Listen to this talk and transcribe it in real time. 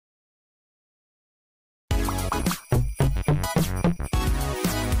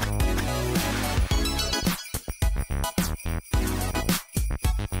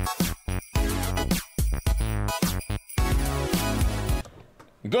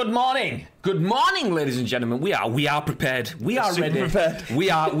Good morning, ladies and gentlemen. We are prepared. We are Super ready. prepared. We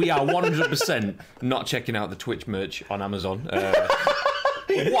are 100% not checking out the Twitch merch on Amazon.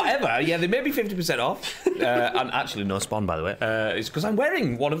 Whatever. Yeah, they may be 50% off. And actually, no spawn, by the way. It's because I'm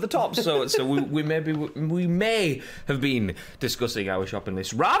wearing one of the tops. So we may have been discussing our shopping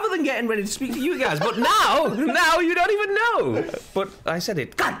list rather than getting ready to speak to you guys. But now you don't even know. But I said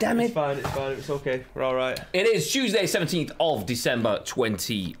it. God damn it! It's fine. It's okay. We're all right. It is Tuesday, 17th of December,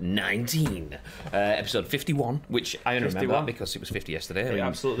 2019. Episode 51, which I only remember that because it was 50 yesterday. It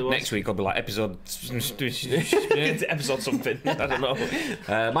absolutely was. Next week I'll be like episode... Episode something. I don't know.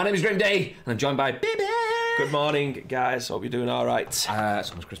 My name is Grim Day, and I'm joined by Baby. Good morning, guys. Hope you're doing all right. It's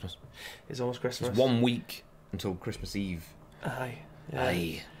almost Christmas. It's almost Christmas. It's 1 week until Christmas Eve. Aye. Yeah.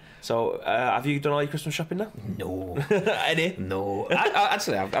 Aye. So, have you done all your Christmas shopping now? No. Any? No.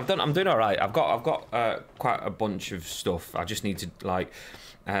 Actually, I'm doing all right. I've got quite a bunch of stuff. I just need to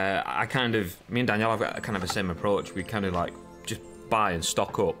me and Danielle have got kind of the same approach. We kind of like just buy and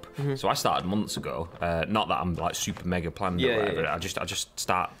stock up. Mm-hmm. So I started months ago. Not that I'm like super mega planned or whatever. Yeah. I just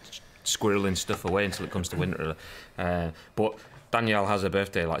start squirreling stuff away until it comes to winter. But Danielle has her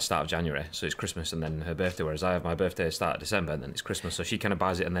birthday like start of January, so it's Christmas and then her birthday, whereas I have my birthday start of December and then it's Christmas. So she kind of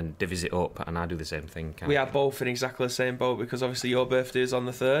buys it and then divvies it up, and I do the same thing. We are both in exactly the same boat because obviously your birthday is on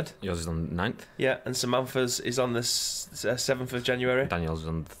the 3rd. Yours is on the 9th. Yeah, and Samantha's is on the 7th of January. Danielle's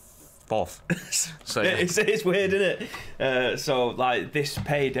on the 4th. So yeah. It's weird, isn't it? So like this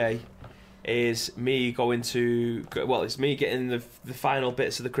payday is me going to, well, it's me getting the final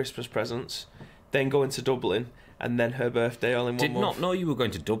bits of the Christmas presents, then going to Dublin, and then her birthday all in 1 month. Did not know you were going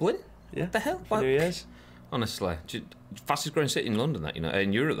to Dublin. Yeah. What the hell? For New Year's. Honestly, fastest growing city in London, that, you know,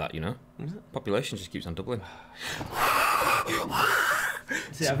 in Europe, that, you know. Population just keeps on doubling.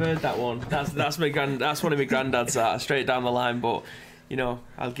 See, I've heard that one. That's one of my granddads. Straight down the line, but. You know,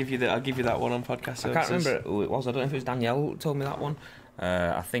 I'll give you that one on podcast services. I can't remember who it was. I don't know if it was Danielle who told me that one.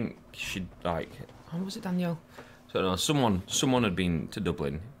 I think she'd like. Oh, was it Danielle? So no, someone had been to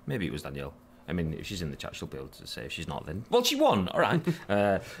Dublin. Maybe it was Danielle. I mean, if she's in the chat, she'll be able to say. If she's not, then well, she won. All right.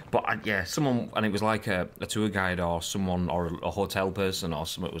 But yeah, someone, and it was like a tour guide or someone or a hotel person or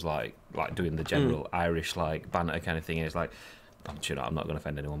someone was like doing the general Irish like banter kind of thing. It's like. I'm not going to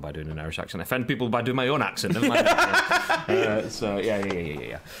offend anyone by doing an Irish accent. I offend people by doing my own accent. Never mind. So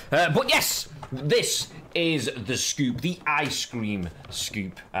yeah. But yes, this is the scoop, the ice cream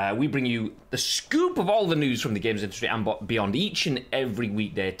scoop. We bring you the scoop of all the news from the games industry and beyond each and every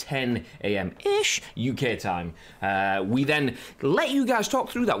weekday, 10 a.m.-ish UK time. We then let you guys talk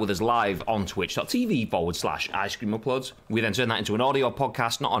through that with us live on twitch.tv/ice cream uploads. We then turn that into an audio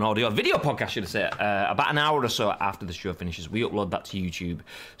podcast, not an audio, a video podcast, should I say, about an hour or so after the show finishes. We upload that to YouTube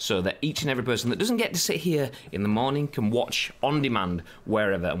so that each and every person that doesn't get to sit here in the morning can watch on demand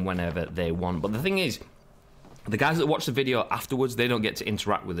wherever and whenever they want. But the thing is, the guys that watch the video afterwards, they don't get to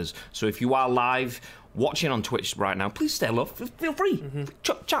interact with us. So if you are live watching on Twitch right now, please stay low. Feel free.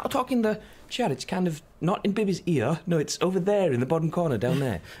 Talk in the chat. It's kind of not in Bibby's ear. No, it's over there in the bottom corner down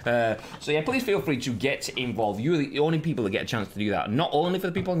there. So yeah, please feel free to get involved. You're the only people that get a chance to do that. Not only for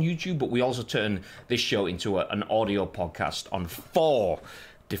the people on YouTube, but we also turn this show into an audio podcast on 4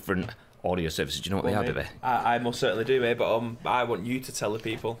 different audio services. Do you know what they are, Bibby? I most certainly do, mate, but I want you to tell the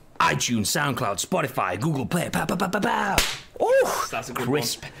people. iTunes, SoundCloud, Spotify, Google Play, Oh, that's a good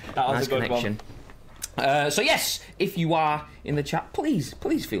crisp. One. That was nice a good connection. One. So yes, if you are in the chat, please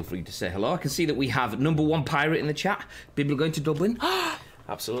feel free to say hello. I can see that we have number 1 pirate in the chat. People are going to Dublin.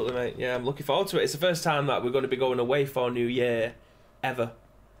 Absolutely, mate. Yeah, I'm looking forward to it. It's the first time that we're going to be going away for New Year ever.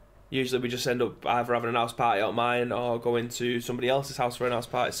 Usually we just end up either having a house party at mine or going to somebody else's house for a house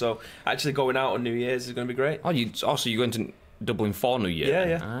party. So actually going out on New Year's is going to be great. Oh, you're going to Dublin for New Year? Yeah,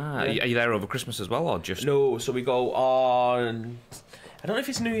 yeah. Are you there over Christmas as well, or just? No, so we go on. I don't know if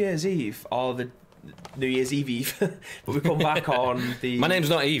it's New Year's Eve or the New Year's Eve, but we come back on the. My name's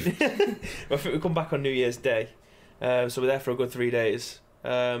not Eve. I think we come back on New Year's Day, so we're there for a good 3 days.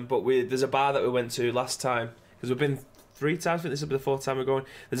 But there's a bar that we went to last time because we've been 3 times. I think this will be the 4th time we're going.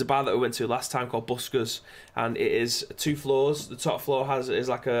 There's a bar that we went to last time called Buskers, and it is 2 floors. The top floor is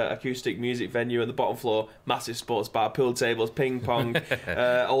like a acoustic music venue, and the bottom floor, massive sports bar, pool tables, ping pong,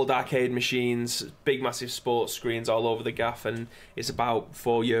 old arcade machines, big massive sports screens all over the gaff, and it's about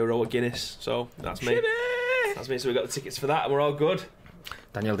 €4 a Guinness. So that's me. That's me. So we got the tickets for that, and we're all good.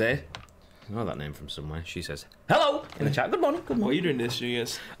 Danielle Day. I know that name from somewhere. She says hello in the chat. Good morning. What are you doing this New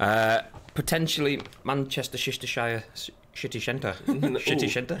Year's? Potentially Manchester, Shitty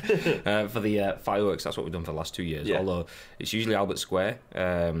Shenta for the fireworks. That's what we've done for the last 2 years. Yeah. Although it's usually Albert Square,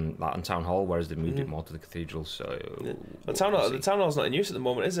 like on Town Hall, whereas they moved it more to the cathedral. So the Town Hall's not in use at the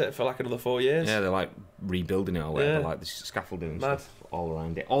moment, is it? For like another 4 years. Yeah, they're like rebuilding it or whatever, Yeah. like the scaffolding and Mad. stuff all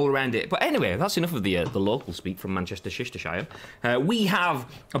around it. But anyway, that's enough of the local speak from Manchester Shistershire. We have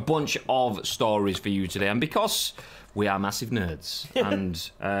a bunch of stories for you today, and because we are massive nerds and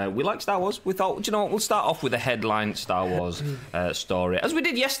we like Star Wars, we thought, do you know what, we'll start off with a headline Star Wars story, as we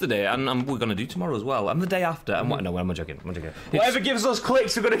did yesterday, and we're going to do tomorrow as well, and the day after, and what? No, I'm joking. Whatever gives us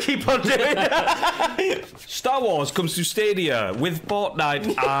clicks, we're going to keep on doing. Star Wars comes to Stadia with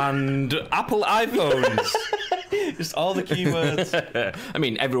Fortnite and Apple iPhones. Just all the keywords. I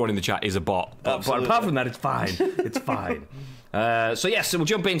mean, everyone in the chat is a bot, but apart from that, it's fine. It's fine. So we'll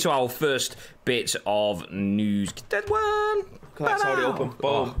jump into our first bit of news. Get that one. That's already open. Boom.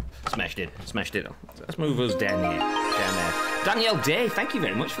 Oh, smashed it. Let's move us down there. Danielle Day, thank you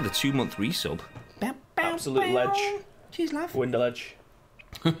very much for the 2-month resub. Absolute ledge. Cheers, love. Window-ledge.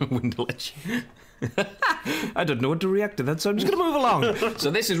 Window-ledge. I don't know what to react to that, so I'm just going to move along. So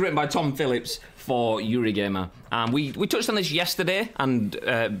this is written by Tom Phillips for Eurogamer. We touched on this yesterday, and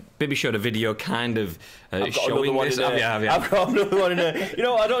Bibby showed a video kind of showing this. I've got another one in there. You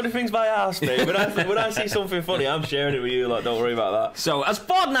know what, I don't do things by arse, mate. When I see something funny, I'm sharing it with you. Like, don't worry about that. So, as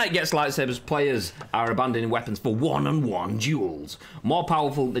Fortnite gets lightsabers, players are abandoning weapons for one-on-one duels, more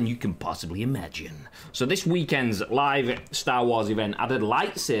powerful than you can possibly imagine. So this weekend's live Star Wars event added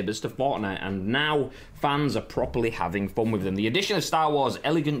lightsabers to Fortnite, and now fans are properly having fun with them. The addition of Star Wars'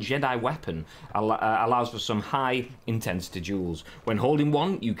 elegant Jedi weapon allows for some high-intensity duels. When holding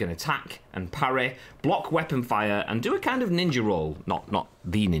one, you can attack and parry, block weapon fire, and do a kind of ninja roll. Not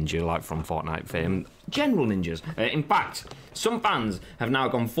the ninja, like from Fortnite fame. General ninjas. In fact, some fans have now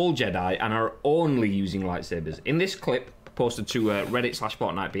gone full Jedi and are only using lightsabers. In this clip, posted to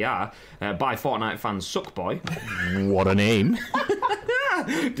Reddit/Fortnite BR by Fortnite fan Suckboy. What a name.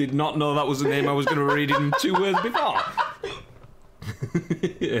 Did not know that was the name I was going to read in 2 words before.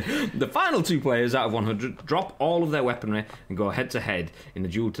 The final 2 players out of 100 drop all of their weaponry and go head-to-head in the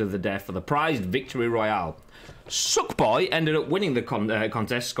duel to the death for the prized Victory Royale. Suckboy ended up winning the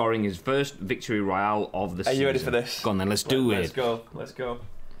contest, scoring his first Victory Royale of the season. Are you ready for this? Go on then, let's do it. Let's go.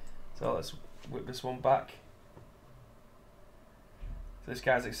 So let's whip this one back. So this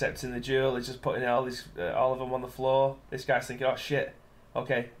guy's accepting the duel. He's just putting all of them on the floor. This guy's thinking, oh shit.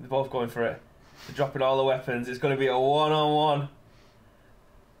 Okay, they're both going for it. They're dropping all the weapons. It's going to be a one-on-one.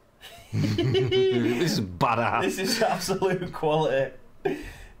 This is badass. This is absolute quality.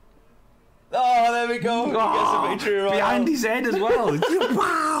 Oh, there we go. He gets a victory royale. Behind his head as well.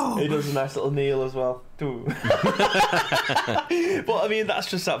 Wow. He does a nice little kneel as well. Too. But I mean, that's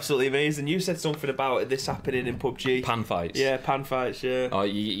just absolutely amazing. You said something about this happening in PUBG. Pan fights. Yeah, pan fights. Yeah. Oh,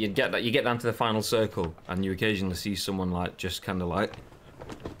 you get that. You get down to the final circle, and you occasionally see someone like just kind of like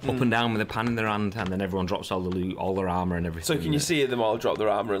up and down with a pan in their hand, and then everyone drops all the loot, all their armor, and everything. So can you see them all drop their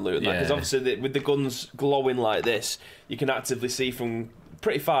armor and loot? Because obviously, with the guns glowing like this, you can actively see from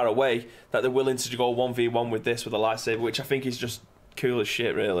pretty far away that they're willing to go 1v1 with this with a lightsaber, which I think is just cool as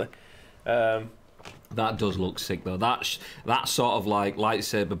shit, really. That does look sick though. That sort of like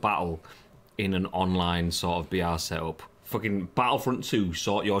lightsaber battle in an online sort of BR setup. Fucking Battlefront 2,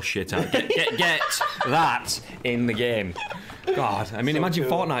 sort your shit out. Get that in the game. God, I mean, so imagine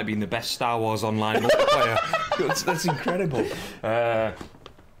cool. Fortnite being the best Star Wars online multiplayer. That's incredible.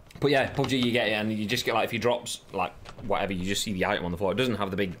 But yeah, PUBG, you get it, and you just get like, if he drops like whatever, you just see the item on the floor. It doesn't have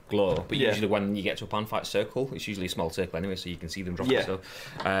the big glow, but usually when you get to a pan fight circle, it's usually a small circle anyway, so you can see them dropping stuff.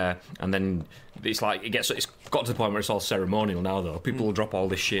 And then it's like it's got to the point where it's all ceremonial now. Though people will drop all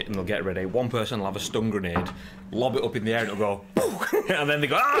this shit and they'll get ready. One person will have a stun grenade, lob it up in the air, and it'll go, and then they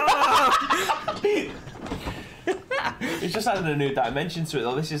go, ah! It's just adding a new dimension to it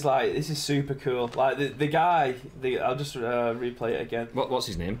though. This is super cool. Like the guy, I'll just replay it again. What's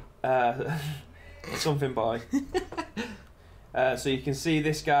his name? Something boy. So you can see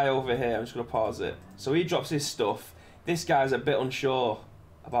this guy over here. I'm just going to pause it. So he drops his stuff. This guy's a bit unsure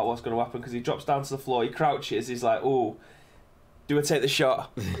about what's going to happen because he drops down to the floor. He crouches. He's like, "Ooh, do I take the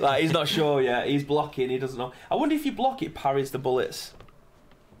shot?" Like he's not sure yet. He's blocking. He doesn't know. I wonder if you block it, parries the bullets.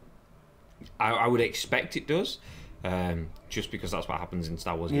 I would expect it does, just because that's what happens in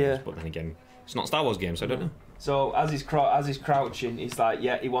Star Wars games. But then again, it's not Star Wars games, so I don't know. So as he's crouching, he's like,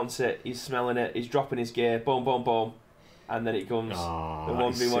 yeah, he wants it. He's smelling it. He's dropping his gear. Boom, boom, boom, and then it comes. The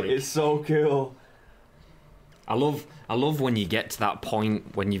 1v1. It's so cool. I love when you get to that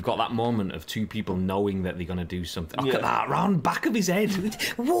point when you've got that moment of two people knowing that they're gonna do something. Look at that round back of his head.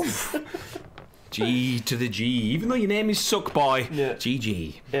 Woof. G to the G. Even though your name is Suck Boy. Yeah.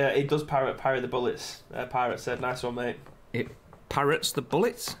 GG. Yeah, it does parry the bullets. Pirate said, nice one, mate. It parrots the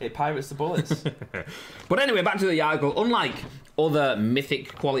bullets? It pirates the bullets. But anyway, back to the article. Unlike other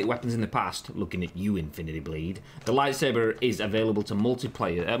mythic quality weapons in the past, looking at you, Infinity Blade, the lightsaber is available to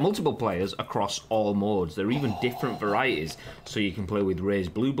multiple players across all modes. There are even different varieties, so you can play with Rey's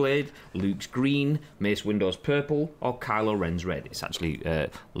blue blade, Luke's green, Mace Windu's purple, or Kylo Ren's red. It's actually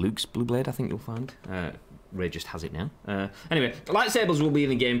Luke's blue blade, I think you'll find. Ray just has it now. Anyway, lightsabers will be in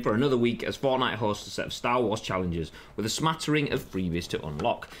the game for another week as Fortnite hosts a set of Star Wars challenges with a smattering of freebies to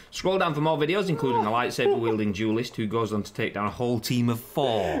unlock. Scroll down for more videos, including a lightsaber-wielding duelist who goes on to take down a whole team of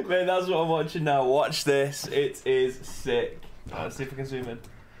 4. Man, that's what I'm watching now. Watch this. It is sick. Let's see if we can zoom in.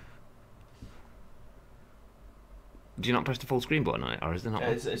 Do you not press the full screen button on it, or is there not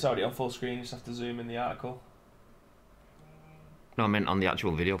one? It's already on full screen. You just have to zoom in the article. No, I meant on the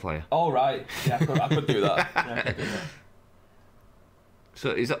actual video player. Oh, right. Yeah, I could do that. Yeah, I could do that.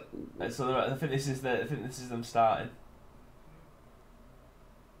 So is that? So I think this is them starting.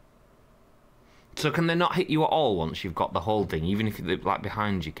 So can they not hit you at all once you've got the whole thing, even if they're like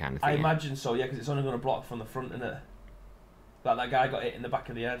behind you, kind of thing? I imagine so. Yeah, because it's only going to block from the front, isn't it? Like that guy got hit in the back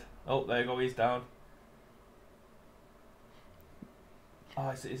of the head. Oh, there you go. He's down. Oh,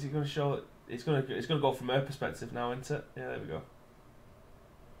 is he going to show it? It's going to go from her perspective now, isn't it? Yeah, there we go.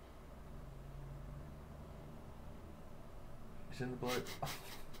 She's in the bloke.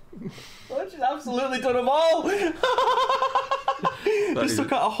 Oh, she's absolutely done them all. Just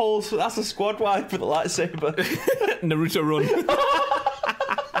took out a whole. That's a squad wide for the lightsaber. Naruto run.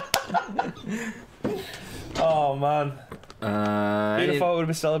 Oh man. Who'd have thought we'd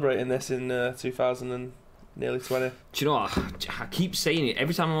be celebrating this in 2000 and nearly 20? Do you know what? I keep saying it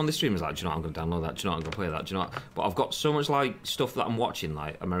every time I'm on the stream. It's like, do you know what? I'm going to download that. Do you know what? I'm going to play that. Do you know what? But I've got so much like stuff that I'm watching,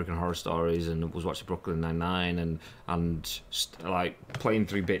 like American Horror Stories, and was watching Brooklyn Nine-Nine, and like playing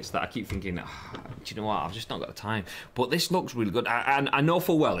 3 bits that I keep thinking, do you know what? I've just not got the time. But this looks really good. And I know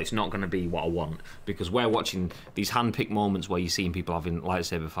full well it's not going to be what I want, because we're watching these hand-picked moments where you're seeing people having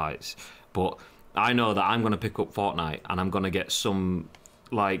lightsaber fights. But I know that I'm going to pick up Fortnite and I'm going to get some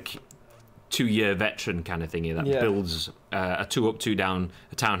like 2-year veteran kind of thingy that builds a 2-up 2-down,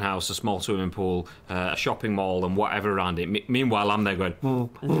 a townhouse, a small swimming pool, a shopping mall, and whatever around it. Meanwhile, I'm there going.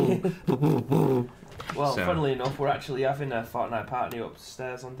 Well, funnily enough, we're actually having a Fortnite party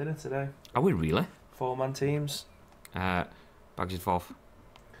upstairs on dinner today. Are we really? 4-man teams. Bags is 4th.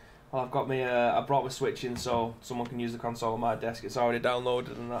 Well, I've got me. I brought my Switch in so someone can use the console on my desk. It's already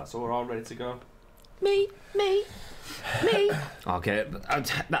downloaded and that, so we're all ready to go. Me. Okay,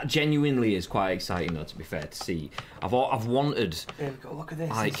 that genuinely is quite exciting, though. To be fair, to see, I've wanted. Here we go. Look at this.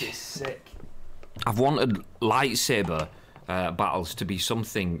 Like, this is sick. I've wanted lightsaber battles to be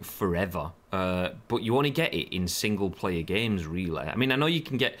something forever, but you only get it in single-player games, really. I mean, I know you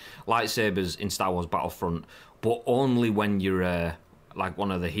can get lightsabers in Star Wars Battlefront, but only when you're like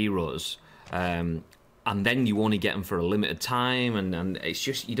one of the heroes. And then you only get them for a limited time, and it's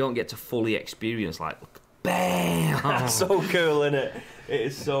just, you don't get to fully experience, like, bam! That's so cool, isn't it? It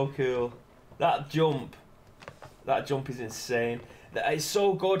is so cool. That jump is insane. It's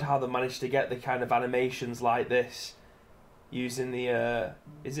so good how they managed to get the kind of animations like this using the,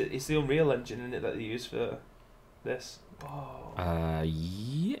 it's the Unreal Engine, isn't it, that they use for this? Oh.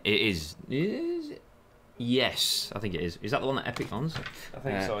 Yeah, it is. Is it? Yes, I think it is. Is that the one that Epic owns? I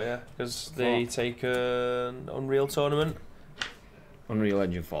think so, yeah. Because they take an Unreal tournament. Unreal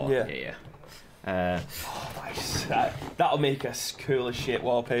Engine 4. Yeah. Nice. That'll make us cool as shit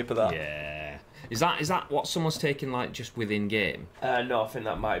wallpaper, that. Yeah. Is that what someone's taken, like, just within game? No, I think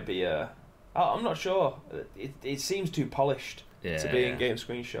that might be... I'm not sure. It seems too polished to be in-game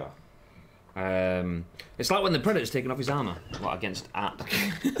screenshot. It's like when the Predator's taken off his armour. What, against At?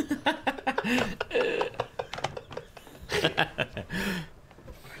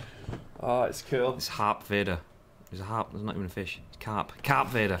 Oh, it's cool. It's Harp Vader. There's a harp. There's not even a fish. It's Carp. Carp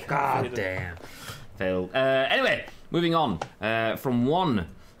Vader. God damn. Failed. Anyway, moving on from one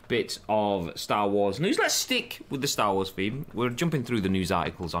bit of Star Wars news. Let's stick with the Star Wars theme. We're jumping through the news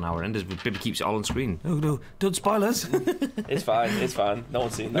articles on our end as Bibby keeps it all on screen. Oh no, don't spoilers. It's fine. It's fine. No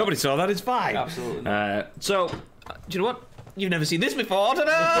one's seen that. Nobody saw that. It's fine. Absolutely not. So, do you know what? You've never seen this before,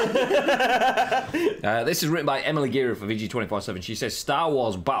 ta-da! This is written by Emily Gera for VG247. She says Star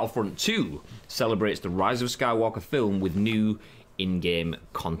Wars Battlefront 2 celebrates the Rise of Skywalker film with new in-game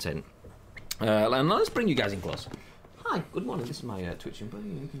content. And let's bring you guys in close. Hi, good morning. This is my Twitch input.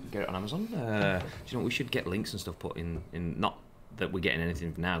 You can get it on Amazon. Do you know what? We should get links and stuff put in not that we're getting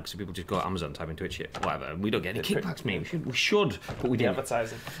anything now, because people just go to Amazon, type in Twitch it, whatever, and we don't get any kickbacks, mate. We should, but we didn't.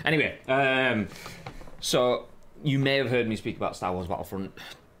 Advertising. Anyway, so you may have heard me speak about Star Wars Battlefront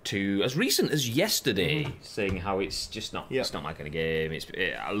 2 as recent as yesterday, saying how it's just not, it's not my kind of game.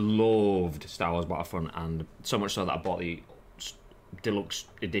 I loved Star Wars Battlefront, and so much so that I bought the deluxe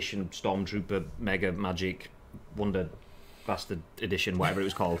edition Stormtrooper Mega Magic Wonder Bastard Edition, whatever it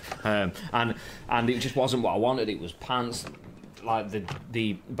was called, and it just wasn't what I wanted. It was pants. Like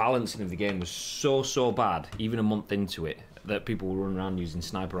the balancing of the game was so bad, even a month into it, that people were running around using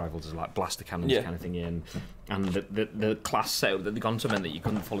sniper rifles as like blaster cannons kind of thing and the class setup that they gone to meant that you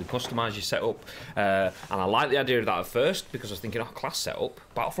couldn't fully customise your setup, and I liked the idea of that at first, because I was thinking, class setup,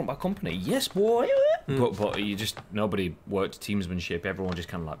 Battlefront by company, yes boy, but you just, nobody worked teamsmanship, everyone just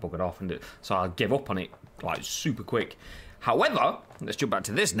kind of like buggered off, and so I gave up on it like super quick. However, let's jump back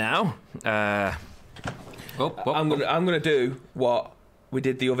to this now. I'm gonna do what we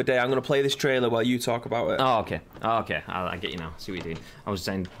did the other day. I'm going to play this trailer while you talk about it. Oh, okay. I get you now. See what you did. I was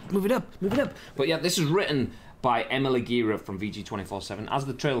saying, move it up. But yeah, this is written by Emily Gera from VG247. As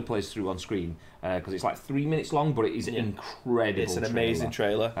the trailer plays through on screen, because it's like 3 minutes long, but it is incredible. It's an amazing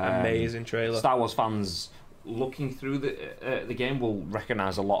trailer. Amazing trailer. Star Wars fans looking through the game will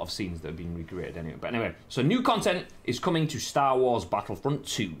recognise a lot of scenes that have been recreated anyway. But anyway, so new content is coming to Star Wars Battlefront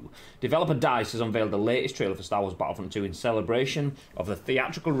 2. Developer DICE has unveiled the latest trailer for Star Wars Battlefront 2 in celebration of the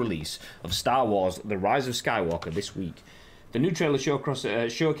theatrical release of Star Wars The Rise of Skywalker this week. The new trailer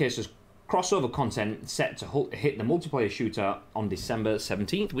showcases crossover content set to hit the multiplayer shooter on December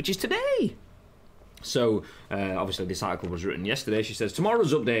 17th, which is today. So, obviously this article was written yesterday. She says,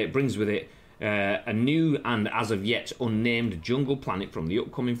 tomorrow's update brings with it a new and as of yet unnamed jungle planet from the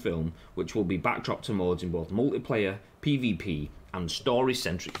upcoming film, which will be backdrop to modes in both multiplayer, PvP, and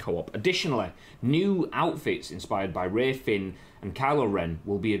story-centric co-op. Additionally, new outfits inspired by Rey, Finn, and Kylo Ren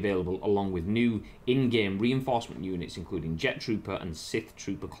will be available, along with new in-game reinforcement units, including Jet Trooper and Sith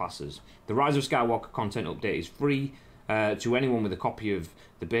Trooper classes. The Rise of Skywalker content update is free to anyone with a copy of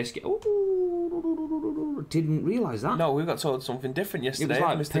the base game. Didn't realise that. No, we got told something different yesterday.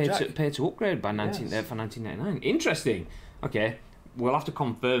 It was like pay to upgrade by for 1999. Interesting. Okay, we'll have to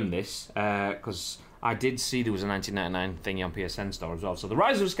confirm this, because I did see there was a 1999 thingy on PSN store as well. So the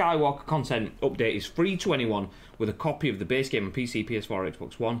Rise of Skywalker content update is free to anyone with a copy of the base game on PC, PS4,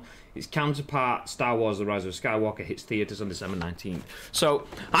 Xbox One. Its counterpart, Star Wars The Rise of Skywalker, hits theatres on December 19th. So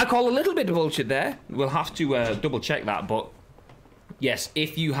I call a little bit of bullshit there. We'll have to double check that, but yes,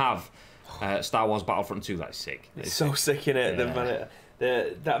 if you have Star Wars Battlefront 2, that's sick. It's so sick, innit?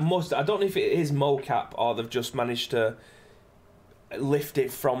 That must, I don't know if it is mocap or they've just managed to lift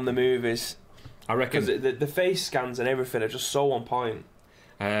it from the movies. I reckon because the face scans and everything are just so on point.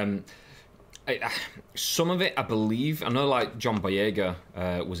 Some of it, I believe, I know like John Boyega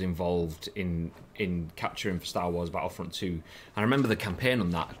was involved in capturing for Star Wars Battlefront 2. I remember the campaign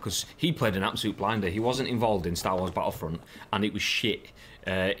on that because he played an absolute blinder. He wasn't involved in Star Wars Battlefront, and it was shit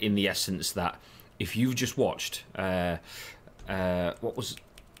in the essence that if you've just watched what was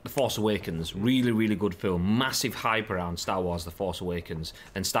The Force Awakens, really, really good film, massive hype around Star Wars The Force Awakens,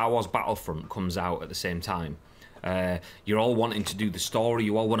 and Star Wars Battlefront comes out at the same time. You're all wanting to do the story,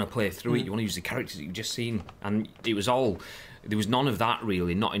 you all want to play through it, you want to use the characters that you've just seen, and there was none of that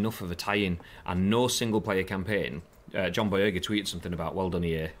really, not enough of a tie-in, and no single player campaign. John Boyega tweeted something about, well done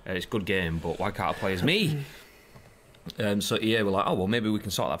EA, it's a good game, but why can't I play as me? So EA were like, oh well, maybe we can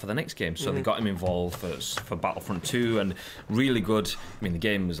sort that for the next game. So they got him involved for Battlefront 2, and really good. I mean, the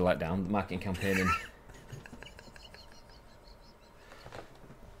game was a letdown, the marketing campaign. And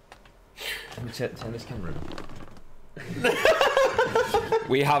let me turn this camera on.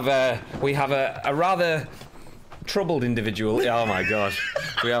 we have a rather troubled individual. Oh my gosh,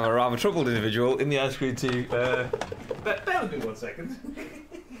 we have a rather troubled individual in the ice cream too. Bear with me 1 second.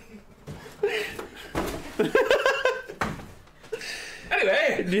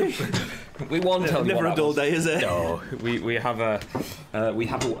 Anyway, we won't tell you. Never a dull day, is it? No, we have a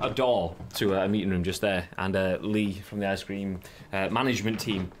door to a meeting room just there, and Lee from the ice cream management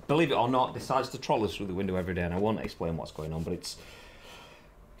team, believe it or not, decides to troll us through the window every day, and I won't explain what's going on, but it's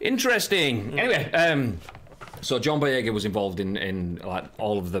interesting. Anyway, so John Boyega was involved in like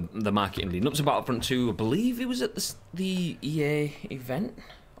all of the marketing leading up to Battlefront 2. I believe he was at the EA event.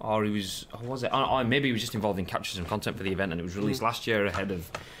 Or he was, or was it? Or maybe he was just involved in capturing some content for the event, and it was released last year ahead of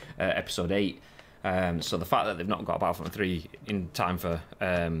Episode 8. So the fact that they've not got Battlefront 3 in time for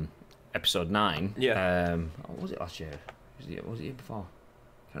Episode 9. Yeah. What was it last year? Was it year before?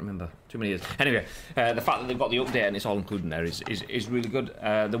 Can't remember. Too many years. Anyway, the fact that they've got the update and it's all included in there is really good.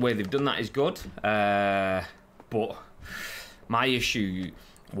 The way they've done that is good. But My issue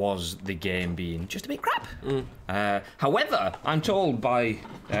was the game being just a bit crap. However, I'm told by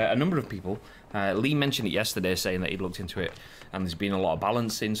a number of people, Lee mentioned it yesterday, saying that he'd looked into it, and there's been a lot of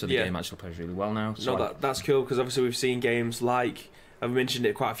balancing, so the game actually plays really well now. So no, that's cool, because obviously we've seen games like, I've mentioned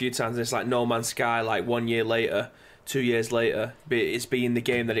it quite a few times, it's like No Man's Sky, like 1 year later, 2 years later, but it's been the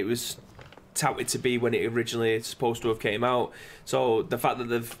game that it was touted to be when it originally supposed to have came out. So the fact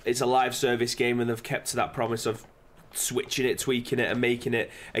that it's a live service game and they've kept to that promise of switching it, tweaking it, and making it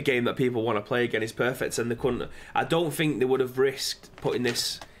a game that people want to play again is perfect. And they couldn't. I don't think they would have risked putting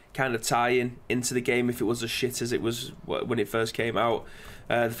this kind of tie-in into the game if it was as shit as it was when it first came out.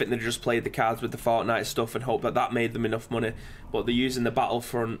 I think they just played the cards with the Fortnite stuff and hoped that that made them enough money. But they're using the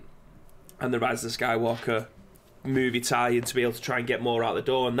Battlefront and the Rise of Skywalker movie tie-in to be able to try and get more out the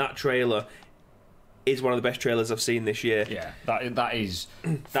door. And that trailer is one of the best trailers I've seen this year. Yeah, that is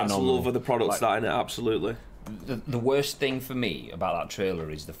that's love of the products, that in it, absolutely. The worst thing for me about that trailer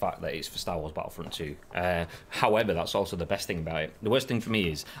is the fact that it's for Star Wars Battlefront 2. However, that's also the best thing about it. The worst thing for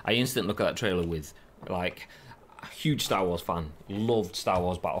me is I instantly look at that trailer with, like, a huge Star Wars fan, loved Star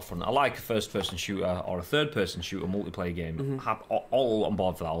Wars Battlefront. I like a first-person shooter or a third-person shooter multiplayer game. All on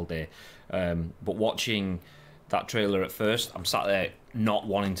board for that all day. But watching that trailer at first, I'm sat there not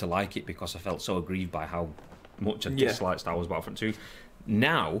wanting to like it because I felt so aggrieved by how much I disliked Star Wars Battlefront 2.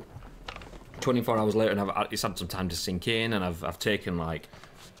 Now, 24 hours later, and it's had some time to sink in, and I've taken like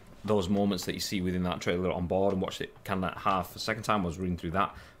those moments that you see within that trailer on board and watched it kind of half. The second time I was reading through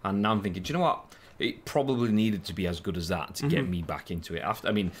that, and now I'm thinking, do you know what? It probably needed to be as good as that to get me back into it.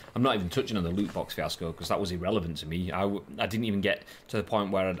 I mean, I'm not even touching on the loot box fiasco because that was irrelevant to me. I didn't even get to the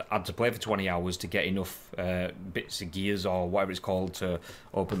point where I'd had to play for 20 hours to get enough bits of gears or whatever it's called to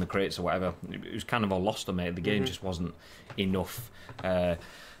open the crates or whatever. It was kind of all lost on me. The game just wasn't enough.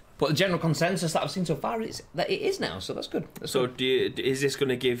 But the general consensus that I've seen so far is that it is now, so that's good. Is this going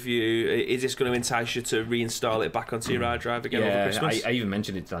to give you? Is this going to entice you to reinstall it back onto your hard drive again over Christmas? I even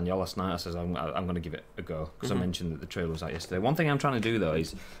mentioned it to Danielle last night. I said I'm going to give it a go because I mentioned that the trailer was out yesterday. One thing I'm trying to do though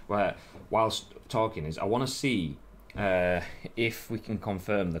is, whilst talking, is I want to see if we can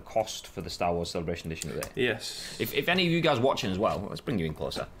confirm the cost for the Star Wars Celebration Edition today. Yes. If any of you guys watching as well, let's bring you in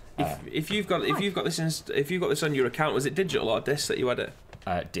closer. If you've got this on your account, was it digital or disc that you had it?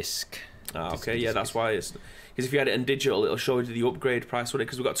 Disc. Ah, okay, yeah, that's why it's because if you had it in digital, it'll show you the upgrade price, wouldn't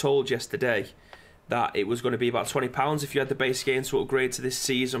it? Because we got told yesterday that it was going to be about £20 if you had the base game to upgrade to this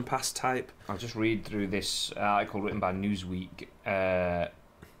season pass type. I'll just read through this article written by Newsweek.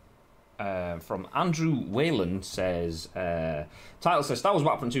 From Andrew Whalen says, title says Star Wars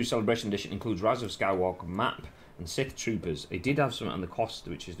Battlefront 2 Celebration Edition includes Rise of Skywalker map and Sith Troopers. It did have something on the cost,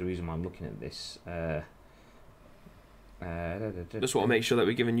 which is the reason why I'm looking at this. Just want to make sure that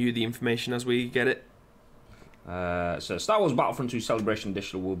we're giving you the information as we get it. So Star Wars Battlefront 2 Celebration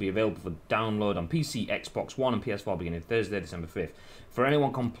Edition will be available for download on PC, Xbox One and PS4 beginning Thursday, December 5th. For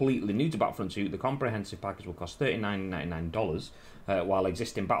anyone completely new to Battlefront 2, the comprehensive package will cost $39.99, while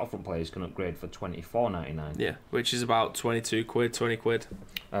existing Battlefront players can upgrade for $24.99. Yeah, which is about 22 quid, 20 quid.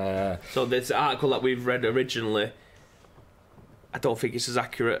 So this article that we've read originally, I don't think it's as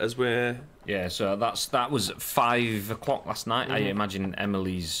accurate as we're... Yeah, so that was 5 o'clock last night. I imagine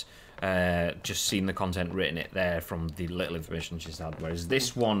Emily's just seen the content, written it there from the little information she's had, whereas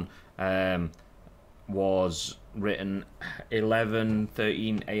this one was written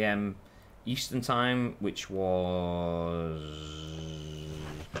 11:13 a.m. Eastern time, which was...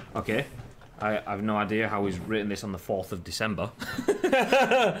 Okay, I have no idea how he's written this on the 4th of December.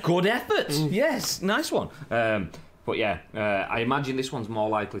 Good effort! Yes, nice one. But yeah, I imagine this one's more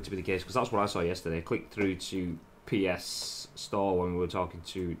likely to be the case, because that's what I saw yesterday. I clicked through to PS Store when we were talking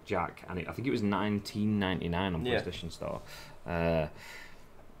to Jack, and I think it was $19.99 on PlayStation Store. I'm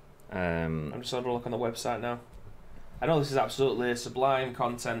just having a look on the website now. I know this is absolutely sublime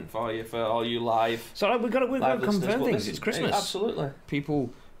content for you, for all you live. So we've got to confirm things. It's Christmas. Absolutely.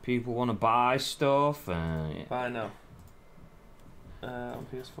 People want to buy stuff. Buy now. On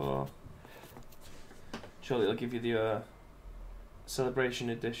PS4. Surely it'll give you the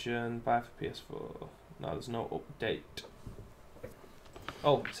Celebration Edition. Buy for PS4. No, there's no update.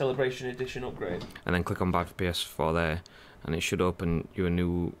 Oh, Celebration Edition upgrade. And then click on Buy for PS4 there, and it should open you a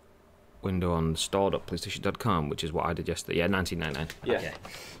new window on store.playstation.com, which is what I did yesterday. Yeah, $19.99. Yeah. Okay.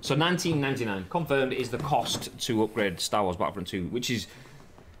 So $19.99 confirmed is the cost to upgrade Star Wars Battlefront 2, which is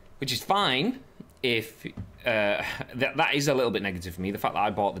fine. If that is a little bit negative for me, the fact that I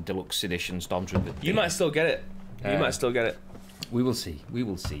bought the deluxe edition Stormtrooper. You might still get it. You might still get it. We will see. We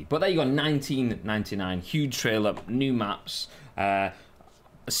will see. But there you go, $19.99. Huge trailer, new maps.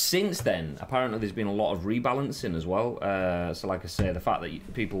 Since then, apparently there's been a lot of rebalancing as well. So like I say, the fact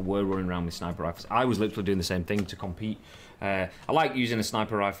that people were running around with sniper rifles, I was literally doing the same thing to compete. I like using a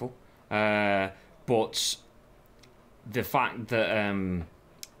sniper rifle, but the fact that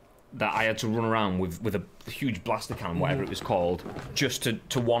that I had to run around with a huge blaster cannon, whatever it was called, just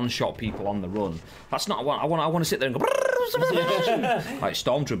to one-shot people on the run. That's not what I want. I want to sit there and go like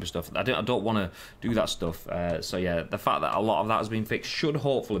stormtrooper stuff. I don't want to do that stuff. So yeah, the fact that a lot of that has been fixed should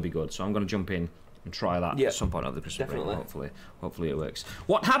hopefully be good. So I'm going to jump in and try that at some point over the Christmas break. Hopefully it works.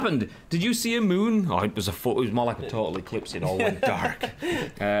 What happened? Did you see a moon? Oh, it was it was more like a total eclipse. It all went dark.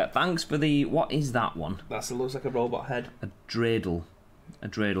 Thanks for the. What is that one? That looks like a robot head. A dreidel.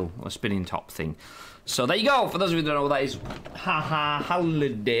 A spinning top thing. So there you go. For those of you who don't know what that is, Haha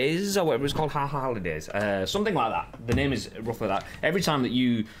Holidays, or whatever it's called, Haha Holidays. Something like that. The name is roughly that. Every time that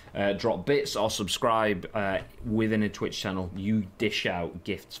you drop bits or subscribe within a Twitch channel, you dish out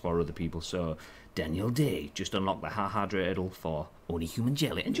gifts for other people. So Daniel Day just unlocked the Haha Dreidel for Only Human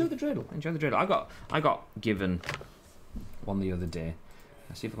Jelly. Enjoy the dreidel. Enjoy the dreidel. I got given one the other day.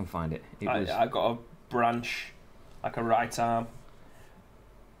 Let's see if I can find it. I got a branch, like a right arm.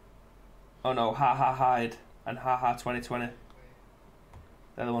 Oh no, Haha Hide and Haha 2020.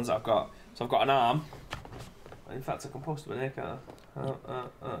 They're the ones that I've got. So I've got an arm. In fact, I can post them in here, can't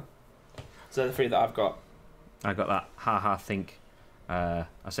I? So they're the three that I've got. I got that Haha Think. I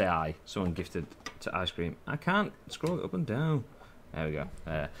say I. Someone gifted to ice cream. I can't scroll it up and down. There we go.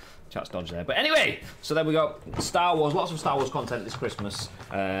 Chat's dodge there. But anyway, so there we go. Star Wars. Lots of Star Wars content this Christmas.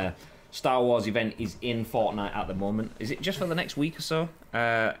 Star Wars event is in Fortnite at the moment. Is it just for the next week or so?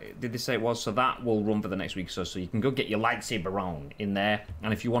 Did they say it was? So that will run for the next week or so. So you can go get your lightsaber on in there.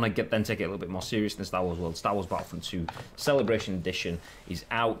 And if you want to then take it a little bit more serious than Star Wars World, Star Wars Battlefront II Celebration Edition is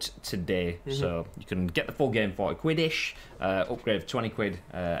out today. So you can get the full game 40 quid-ish, upgrade for 20 quid,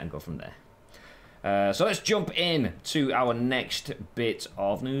 and go from there. So let's jump in to our next bit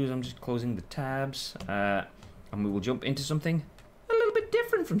of news. I'm just closing the tabs. And we will jump into something a little bit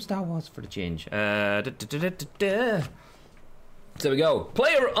different from Star Wars for the change. So there we go.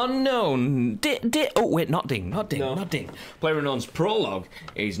 PlayerUnknown. Oh wait, not Ding. PlayerUnknown's Prologue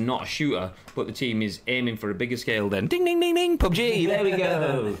is not a shooter, but the team is aiming for a bigger scale than ding ding ding ding PUBG. There we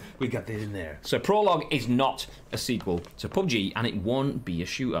go. We got this in there. So Prologue is not a sequel to PUBG, and it won't be a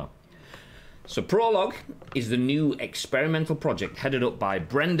shooter. So Prologue is the new experimental project headed up by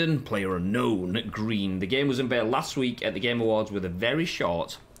Brendan PlayerUnknown Green. The game was unveiled last week at the Game Awards with a very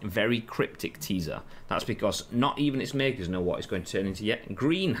short, very cryptic teaser. That's because not even its makers know what it's going to turn into yet.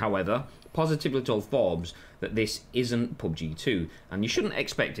 Green, however, positively told Forbes that this isn't PUBG 2, and you shouldn't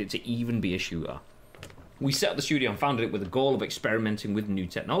expect it to even be a shooter. We set up the studio and founded it with the goal of experimenting with new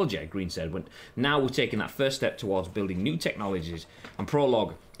technology, Green said. Now we're taking that first step towards building new technologies, and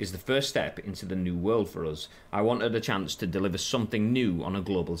Prologue is the first step into the new world for us. I wanted a chance to deliver something new on a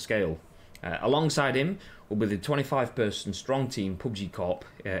global scale. Alongside him will be the 25-person strong team PUBG Corp,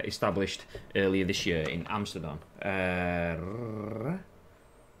 established earlier this year in Amsterdam.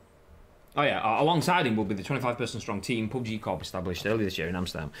 Alongside him will be the 25-person strong team PUBG Corp established earlier this year in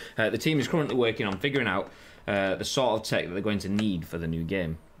Amsterdam. The team is currently working on figuring out the sort of tech that they're going to need for the new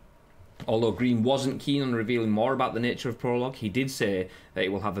game. Although Green wasn't keen on revealing more about the nature of Prologue, he did say that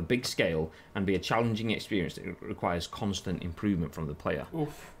it will have a big scale and be a challenging experience that requires constant improvement from the player.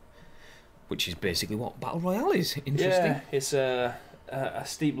 Oof. Which is basically what Battle Royale is. Interesting. Yeah, it's a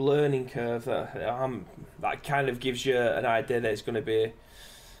steep learning curve that kind of gives you an idea that it's going to be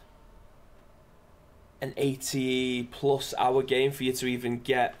an 80+ hour game for you to even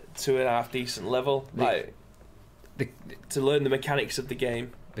get to a half decent level, to learn the mechanics of the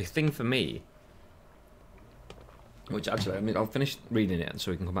game. The thing for me, which actually, I'll finish reading it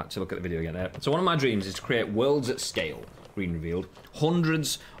so we can come back to look at the video again. So one of my dreams is to create worlds at scale, Green revealed,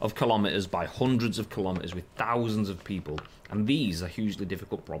 hundreds of kilometres by hundreds of kilometres with thousands of people, and these are hugely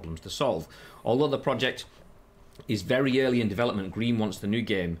difficult problems to solve. Although the project is very early in development, Green wants the new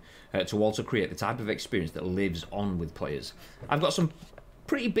game to also create the type of experience that lives on with players. I've got some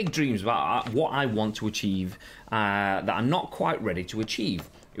pretty big dreams about what I want to achieve that I'm not quite ready to achieve.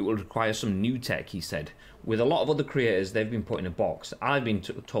 It will require some new tech, he said. With a lot of other creators, they've been put in a box. I've been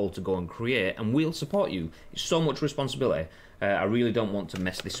told to go and create, and we'll support you. It's so much responsibility. I really don't want to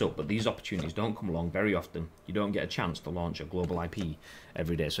mess this up, but these opportunities don't come along very often. You don't get a chance to launch a global IP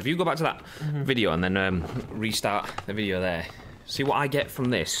every day. So if you go back to that video and then restart the video there, see what I get from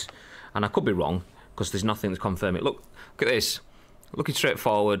this. And I could be wrong, because there's nothing to confirm it. Look at this. Looking straight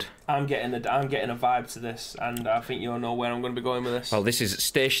forward. I'm getting a vibe to this, and I think you'll know where I'm going to be going with this. Well, this is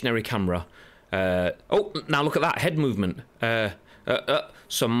stationary camera. Now look at that head movement.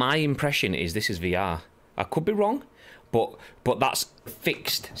 So my impression is this is VR. I could be wrong, but that's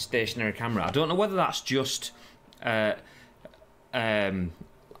fixed stationary camera. I don't know whether that's just there's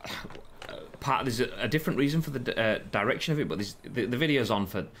a different reason for the direction of it, but the video's on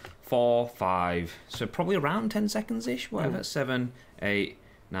for 4, 5, so probably around 10 seconds ish, whatever. 7, 8,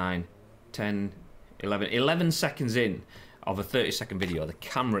 9, 10, 11 seconds in of a 30-second video. The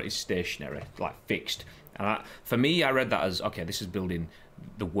camera is stationary, like fixed. And for me, I read that as, okay, this is building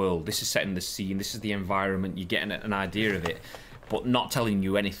the world, this is setting the scene, this is the environment, you're getting an idea of it, but not telling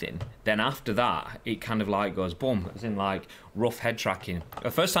you anything. Then after that, it kind of like goes boom, as in like rough head tracking.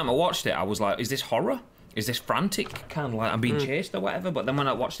 The first time I watched it, I was like, is this horror? Is this frantic? Kind of like I'm being chased or whatever. But then when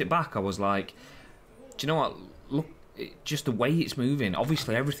I watched it back, I was like, do you know what? Look, just the way it's moving.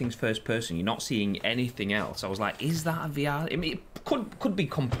 Obviously, everything's first person. You're not seeing anything else. I was like, is that a VR? I mean, it could be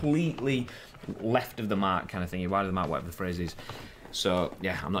completely left of the mark kind of thing. Wide of the mark, whatever the phrase is. So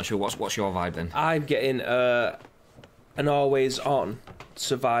yeah, I'm not sure. What's your vibe then? I'm getting an always-on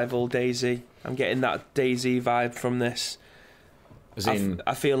survival DayZ. I'm getting that DayZ vibe from this. As in,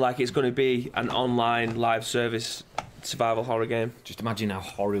 I feel like it's going to be an online live service survival horror game. Just imagine how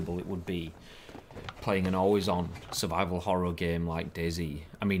horrible it would be playing an always-on survival horror game like DayZ.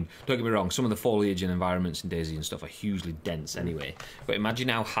 I mean, don't get me wrong, some of the foliage and environments in DayZ and stuff are hugely dense anyway, but imagine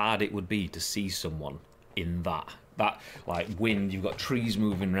how hard it would be to see someone in that like wind. You've got trees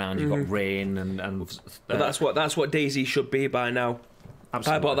moving around, you've got rain, and but that's what DayZ should be by now.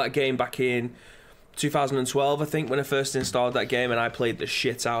 Absolutely. I bought that game back in 2012, I think, when I first installed that game, and I played the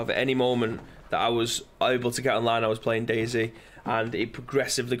shit out of it. Any moment that I was able to get online, I was playing DayZ, and it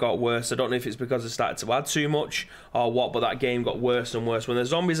progressively got worse. I don't know if it's because I started to add too much or what, but that game got worse and worse. When the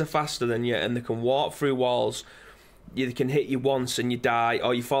zombies are faster than you and they can walk through walls, they can hit you once and you die,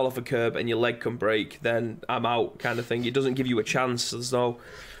 or you fall off a curb and your leg can break, then I'm out kind of thing. It doesn't give you a chance. There's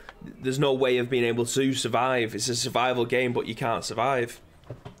no way of being able to survive. It's a survival game, but you can't survive.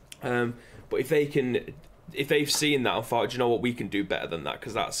 But if they've seen that and thought, do you know what, we can do better than that,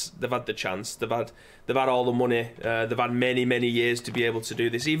 because they've had the chance, they've had all the money, they've had many years to be able to do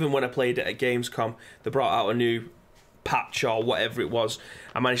this. Even when I played it at Gamescom, they brought out a new patch or whatever it was.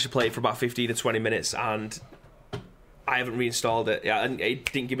 I managed to play it for about 15 to 20 minutes, and I haven't reinstalled it. Yeah, and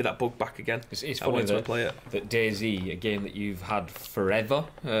it didn't give me that bug back again. It's funny that DayZ, a game that you've had forever.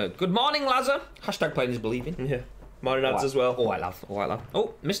 Good morning, Lazza. Hashtag playing is believing. Yeah. Morning ads as well. Oh, I love.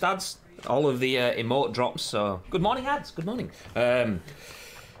 Oh, missed ads. All of the emote drops. So good morning, ads. Good morning.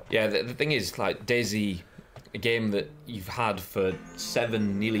 Yeah, the thing is, like DayZ, a game that you've had for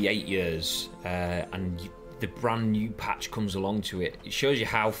 7, nearly 8 years, and the brand new patch comes along to it. It shows you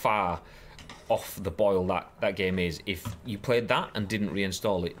how far off the boil that game is. If you played that and didn't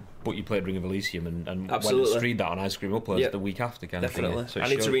reinstall it, but you played Ring of Elysium and went and streamed that on Ice Cream Uploads the week after, kind of thing. So I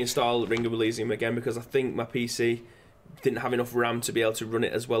need to reinstall Ring of Elysium again, because I think my PC didn't have enough RAM to be able to run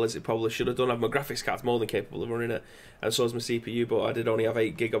it as well as it probably should have done. My graphics card's more than capable of running it, and so is my CPU, but I did only have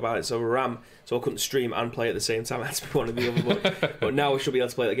 8 gigabytes of RAM, so I couldn't stream and play at the same time. I had to be one or the other. But now I should be able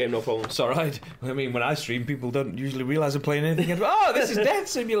to play the game, no problem. It's alright. I mean, when I stream, people don't usually realise I'm playing anything. Oh, this is Death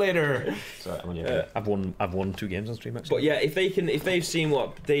Simulator. Sorry, I've won 2 games on stream actually. But yeah, if they've seen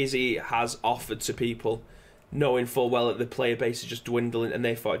what DayZ has offered to people, knowing full well that the player base is just dwindling, and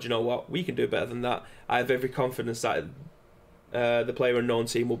they thought, you know what, we can do better than that. I have every confidence that the PlayerUnknown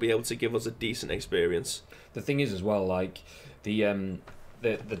team will be able to give us a decent experience. The thing is as well, like the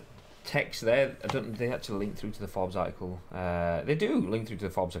text there, I don't think they actually link through to the Forbes article. They do link through to the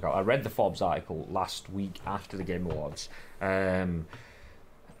Forbes article. I read the Forbes article last week after the Game Awards, and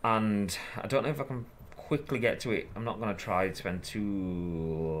I don't know if I can quickly get to it. I'm not going to try to spend too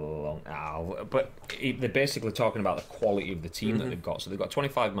long now, but they're basically talking about the quality of the team that they've got. So they've got a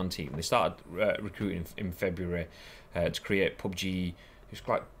 25-man team. They started recruiting in February to create PUBG. It's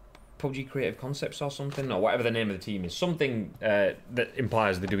like PUBG Creative Concepts or something, or whatever the name of the team is. Something that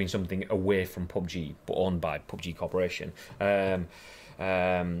implies they're doing something away from PUBG, but owned by PUBG Corporation.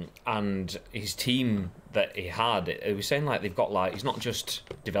 And his team that he had, it was saying like they've got like, it's not just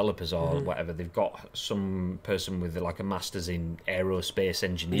developers or whatever, they've got some person with like a master's in aerospace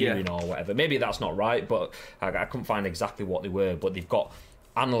engineering or whatever. Maybe that's not right, but I couldn't find exactly what they were. But they've got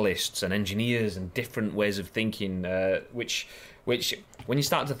analysts and engineers and different ways of thinking, which when you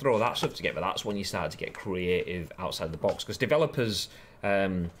start to throw that stuff together, that's when you start to get creative outside the box. Because developers,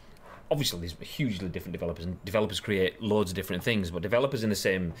 obviously there's hugely different developers, and developers create loads of different things, but developers in the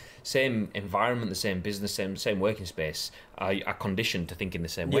same environment, the same business, same working space are conditioned to think in the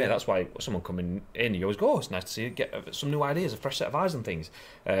same way. That's why someone coming in, you always go, oh, it's nice to see you get some new ideas, a fresh set of eyes and things.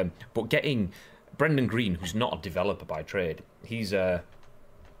 But getting Brendan Green, who's not a developer by trade, he's an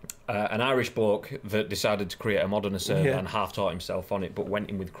Irish bloke that decided to create a modern server and half taught himself on it, but went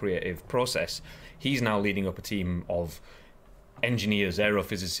in with creative process. He's now leading up a team of engineers,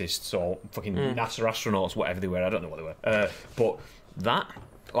 aerophysicists, or fucking NASA astronauts, whatever they were. I don't know what they were. But that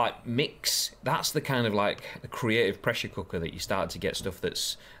like mix, that's the kind of like a creative pressure cooker that you start to get stuff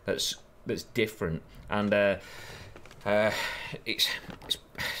that's different. And it's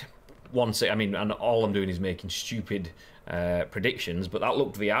once I mean, and all I'm doing is making stupid predictions, but that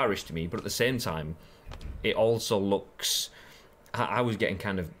looked very Irish to me. But at the same time, it also looks. I was getting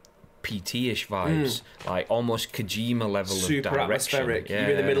kind of PT-ish vibes, like almost Kojima level super of direction. Atmospheric. Yeah.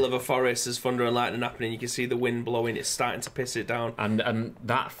 You're in the middle of a forest, there's thunder and lightning happening, you can see the wind blowing, it's starting to piss it down. And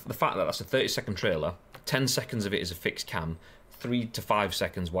that the fact that that's a 30-second trailer, 10 seconds of it is a fixed cam, 3 to 5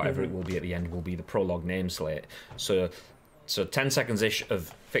 seconds, whatever it will be at the end, will be the prologue name slate. So 10 seconds-ish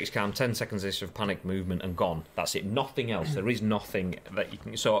of fixed cam, 10 seconds-ish of panic movement, and gone. That's it. Nothing else. There is nothing that you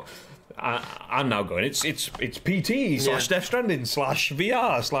can. So I'm now going. It's PT / Death Stranding /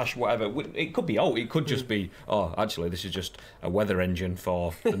 VR / whatever. It could be. It could just be. Oh, actually, this is just a weather engine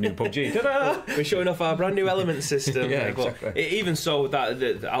for the new PUBG. Ta-da! We're showing off our brand new element system. Yeah, but exactly. Even so,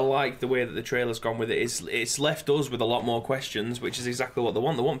 that I like the way that the trailer's gone with it. It's left us with a lot more questions, which is exactly what they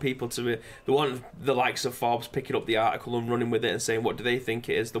want. They want people to be. They want the likes of Forbes picking up the article and running with it and saying what do they think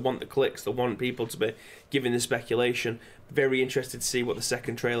it is. They want the clicks. They want people to be giving the speculation. Very interested to see what the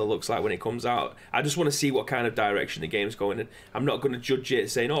second trailer looks like when it comes out. I just want to see what kind of direction the game's going in. I'm not going to judge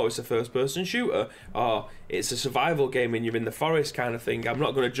it saying, oh, it's a first-person shooter, or it's a survival game and you're in the forest kind of thing. I'm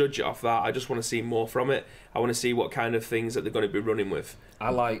not going to judge it off that. I just want to see more from it. I want to see what kind of things that they're going to be running with.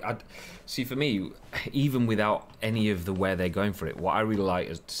 See, for me, even without any of the where they're going for it, what I really like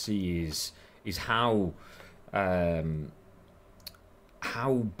to see is how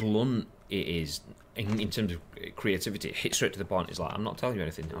blunt it is in terms of creativity. It hits straight to the point. It's like, I'm not telling you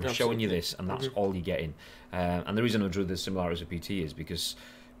anything, I'm showing you this, and that's all you're getting. And the reason I drew the similarities with PT is because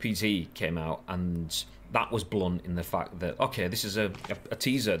PT came out and that was blunt in the fact that, okay, this is a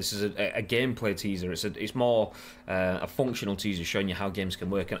teaser, this is a gameplay teaser, it's more a functional teaser showing you how games can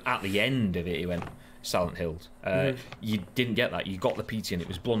work, and at the end of it went Silent Hills. You didn't get that. You got the PT and it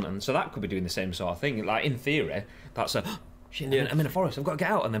was blunt, and so that could be doing the same sort of thing. Like, in theory, that's a shit, I'm in a forest, I've got to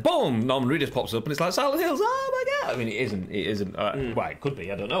get out, and then boom, Norman Reedus pops up and it's like Silent Hills, oh my god. I mean, it isn't well, it could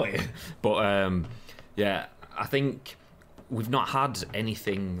be, I don't know it. But yeah, I think we've not had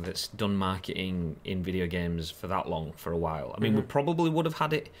anything that's done marketing in video games for that long, for a while. I mean, we probably would have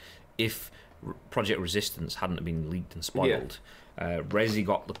had it if Project Resistance hadn't been leaked and spoiled. Resi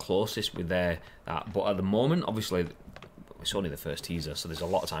got the closest with that, but at the moment, obviously, it's only the first teaser, so there's a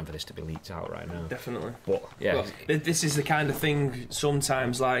lot of time for this to be leaked out right now. Definitely. But yeah, well, this is the kind of thing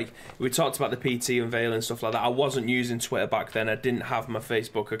sometimes, like we talked about the PT unveil and stuff like that. I wasn't using Twitter back then. I didn't have my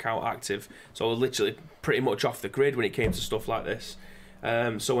Facebook account active, so I was literally pretty much off the grid when it came to stuff like this.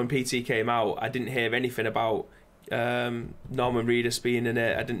 So when PT came out, I didn't hear anything about Norman Reedus being in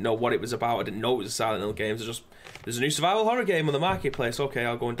it. I didn't know what it was about. I didn't know it was a Silent Hill game. There's a new survival horror game on the marketplace. Okay,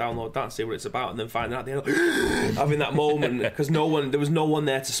 I'll go and download that and see what it's about, and then find out having that moment because there was no one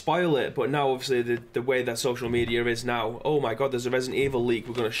there to spoil it. But now, obviously, the way that social media is now, oh my god, there's a Resident Evil leak.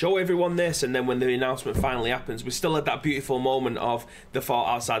 We're going to show everyone this, and then when the announcement finally happens, we still had that beautiful moment of the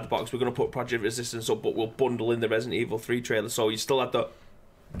thought outside the box. We're going to put Project Resistance up, but we'll bundle in the Resident Evil 3 trailer. So you still had the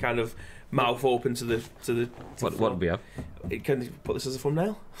kind of mouth open to the. What do we have? Can you put this as a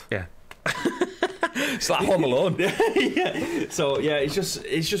thumbnail? Yeah. It's like Home Alone. Yeah. So yeah, it's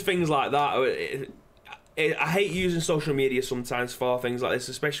just things like that. I hate using social media sometimes for things like this,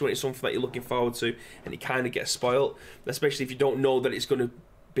 especially when it's something that you're looking forward to and it kind of gets spoilt, especially if you don't know that it's going to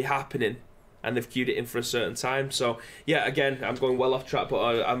be happening and they've queued it in for a certain time. So yeah, again, I'm going well off track,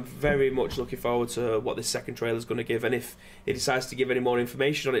 but I'm very much looking forward to what this second trailer is going to give, and if he decides to give any more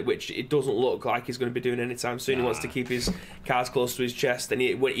information on it, which it doesn't look like he's going to be doing anytime soon. He wants to keep his cards close to his chest, and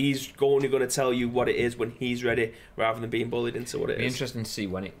he's only going to tell you what it is when he's ready, rather than being bullied into what it is. It'll be interesting to see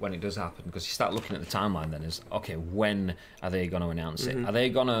when it does happen, because you start looking at the timeline then is, okay, when are they going to announce it? Are they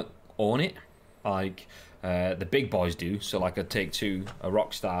going to own it? Like the big boys do, so like a Take-Two, a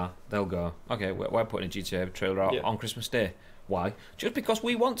Rockstar, they'll go, okay, we're putting a GTA trailer out on Christmas Day. Why? Just because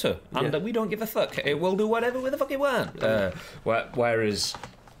we want to, and we don't give a fuck. We'll do whatever we the fuck we want. Whereas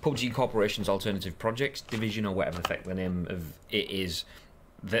PUBG Corporation's Alternative Projects Division, or whatever the fuck the name of it is,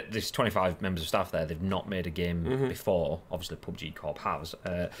 that there's 25 members of staff there. They've not made a game before. Obviously, PUBG Corp has.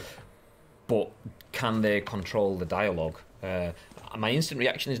 But can they control the dialogue? My instant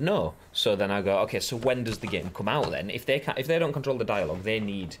reaction is no. So then I go, okay, so when does the game come out then? If they don't control the dialogue, they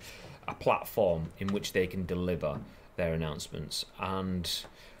need a platform in which they can deliver their announcements. And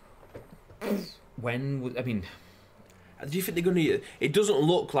I mean, do you think they're going to? It doesn't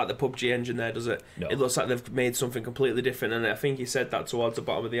look like the PUBG engine there, does it? No. It looks like they've made something completely different, and I think he said that towards the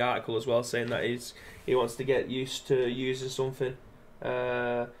bottom of the article as well, saying that he wants to get used to using something.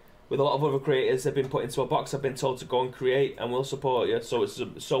 With a lot of other creators, they've been put into a box. I've been told to go and create, and we'll support you. So it's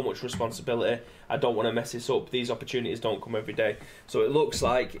so much responsibility. I don't want to mess this up. These opportunities don't come every day. So it looks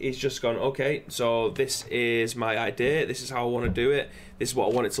like he's just gone, okay, so this is my idea. This is how I want to do it. This is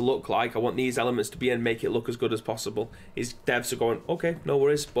what I want it to look like. I want these elements to be in, make it look as good as possible. His devs are going, okay, no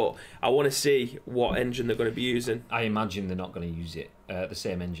worries, but I want to see what engine they're going to be using. I imagine they're not going to use it, the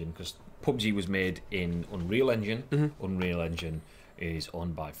same engine, because PUBG was made in Unreal Engine. Unreal Engine is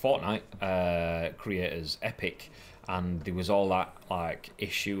owned by Fortnite, creators Epic, and there was all that like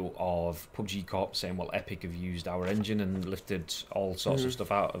issue of PUBG Corp saying, well, Epic have used our engine and lifted all sorts of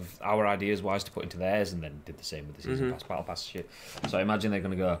stuff out of our ideas wise to put into theirs, and then did the same with the Season Pass, Battle Pass shit. So I imagine they're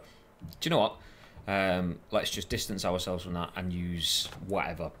going to go, do you know what, let's just distance ourselves from that and use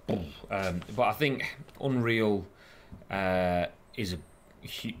whatever. But I think Unreal is a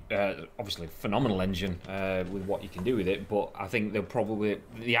obviously phenomenal engine with what you can do with it, but I think they'll probably,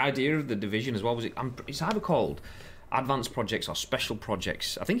 the idea of the division as well was it's either called advanced projects or special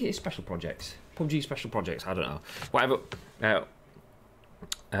projects. I think it is special projects, PUBG special projects, I don't know, whatever.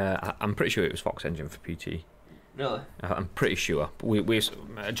 I'm pretty sure it was Fox Engine for PT. Really? I'm pretty sure. We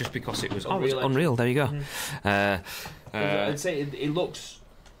just because it was Unreal. There you go. I'd say it looks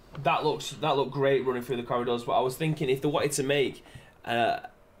that looked great running through the corridors, but I was thinking if they wanted to make an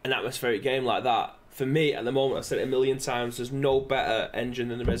atmospheric game like that, for me at the moment, I've said it a million times, there's no better engine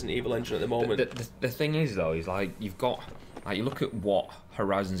than the Resident Evil engine at the moment. The thing is though, is like you've got, like, you look at what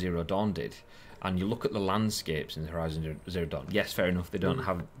Horizon Zero Dawn did, and you look at the landscapes in Horizon Zero Dawn. Yes, fair enough, they don't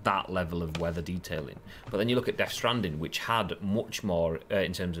have that level of weather detailing, but then you look at Death Stranding, which had much more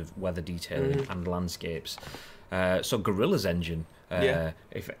in terms of weather detailing and landscapes. So Guerrilla's engine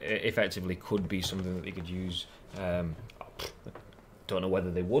effectively could be something that they could use. Don't know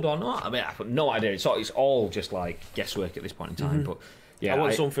whether they would or not. I mean, I've got no idea. It's all just like guesswork at this point in time. But yeah, I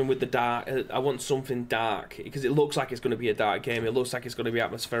want something with the dark. I want something dark because it looks like it's going to be a dark game. It looks like it's going to be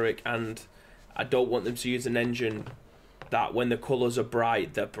atmospheric, and I don't want them to use an engine that when the colours are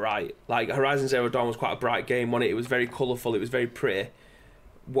bright, they're bright. Like Horizon Zero Dawn was quite a bright game, wasn't it? It was very colourful. It was very pretty.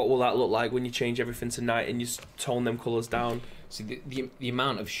 What will that look like when you change everything to night and you tone them colours down? See, the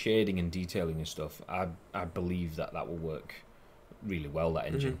amount of shading and detailing and stuff, I believe that will work really well, that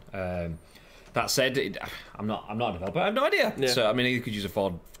engine. That said, I'm not a developer. I have no idea. Yeah. So I mean, you could use a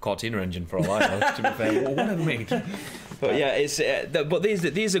Ford Cortina engine for all I know. To be fair, well, whatever, mate. But yeah, it's but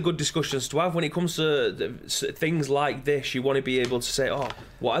these are good discussions to have when it comes to things like this. You want to be able to say, oh,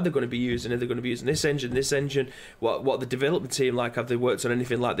 what are they going to be using? Are they going to be using this engine? What the development team like? Have they worked on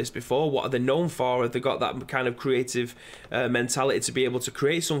anything like this before? What are they known for? Have they got that kind of creative mentality to be able to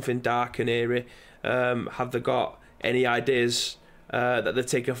create something dark and eerie? Have they got any ideas that they've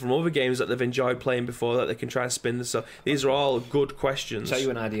taken from other games that they've enjoyed playing before that they can try and spin? So these are all good questions. I'll tell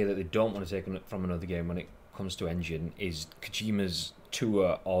you an idea that they don't want to take from another game when it comes to engine is Kojima's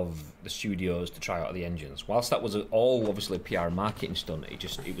tour of the studios to try out the engines. Whilst that was all obviously PR and marketing stunt,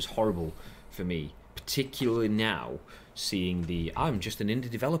 it was horrible for me, particularly now seeing the I'm just an indie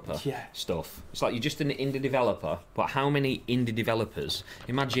developer stuff. It's like you're just an indie developer, but how many indie developers?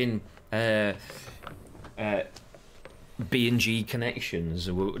 Imagine B&G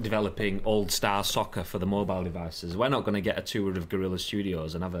Connections were developing Old Star Soccer for the mobile devices. We're not going to get a tour of Guerrilla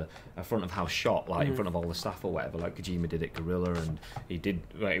Studios and have a front of house shot like in front of all the staff or whatever, like Kojima did at Guerrilla, and he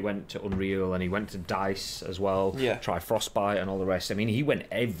went to Unreal and he went to DICE as well. Yeah. Try Frostbite and all the rest. I mean, he went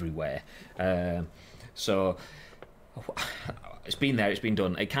everywhere. So it's been there, it's been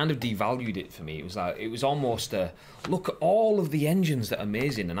done. It kind of devalued it for me. It was like, it was almost a look at all of the engines that are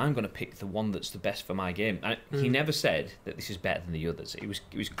amazing, and I'm going to pick the one that's the best for my game. And he never said that this is better than the others. He was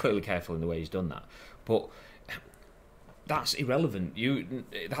clearly careful in the way he's done that. But that's irrelevant.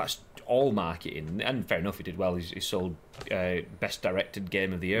 That's all marketing, and fair enough, he did well. He sold best directed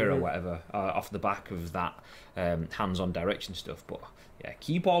game of the year or whatever off the back of that hands-on direction stuff. But yeah,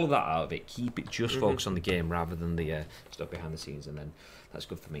 keep all of that out of it. Keep it just focused on the game rather than the stuff behind the scenes, and then that's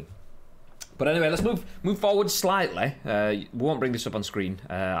good for me. But anyway, let's move forward slightly. We won't bring this up on screen.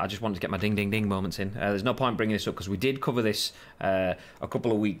 I just wanted to get my ding ding ding moments in. There's no point bringing this up because we did cover this a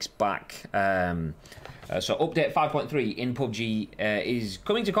couple of weeks back. So update 5.3 in PUBG is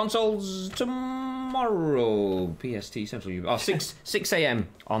coming to consoles tomorrow, PST Central Europe. 6 a.m.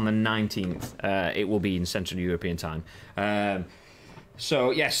 on the 19th. It will be in Central European time.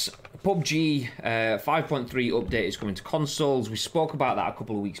 So yes, PUBG 5.3 update is coming to consoles. We spoke about that a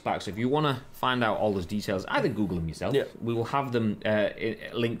couple of weeks back, so if you want to find out all those details, either Google them yourself. Yeah. We will have them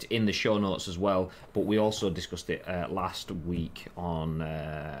linked in the show notes as well, but we also discussed it last week on...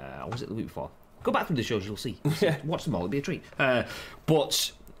 or was it the week before? Go back through the shows, you'll see. Watch them all, it'll be a treat.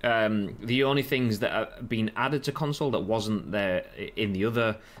 But the only things that have been added to console that wasn't there in the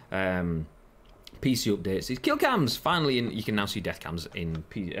other... PC updates is kill cams. Finally, you can now see death cams in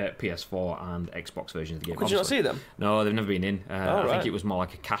PS4 and Xbox versions of the game. Could you not see them? No, they've never been in. I right. think it was more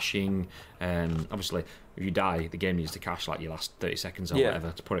like a caching. Obviously, if you die, the game needs to cache like your last 30 seconds or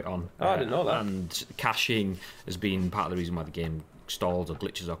whatever to put it on. Oh, I didn't know that. And caching has been part of the reason why the game stalls or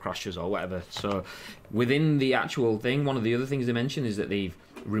glitches or crashes or whatever. So within the actual thing, one of the other things they mentioned is that they've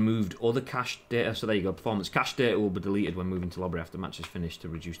removed other cache data. So there you go, performance cache data will be deleted when moving to lobby after match is finished to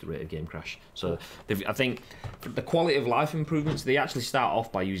reduce the rate of game crash. So I think the quality of life improvements, they actually start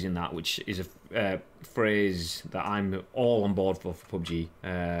off by using that, which is a phrase that I'm all on board for PUBG.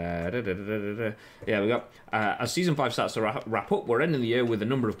 Yeah, we got as Season 5 starts to wrap up, we're ending the year with a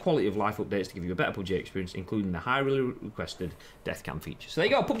number of quality of life updates to give you a better PUBG experience, including the highly requested death cam feature. So there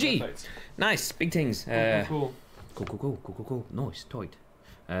you go, PUBG. Perfect. Nice, big things. Cool. Cool. Nice, toit.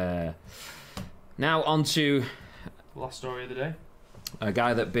 Now on to Last story of the day. a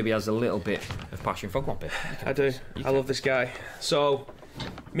guy that Bibby has a little bit of passion for. Go on, Bib. I do. I love this guy. So,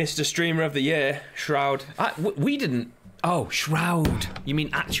 Mr. Streamer of the Year, Shroud. We didn't. Oh, Shroud. You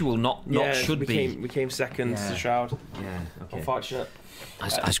mean actual, not should be. We came second to Shroud. Yeah. Okay. Unfortunate.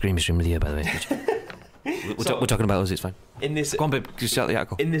 Ice cream is streamer of the year, by the way. We're talking about us. It's fine. In this, go on, Bib. Just start the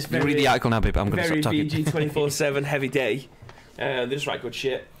article. In this very, you read the article now, Bib. I'm going to stop talking. VG 24/7 heavy day. They just write good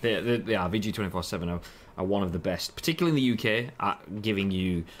shit. VG 24/7 are one of the best, particularly in the UK, at giving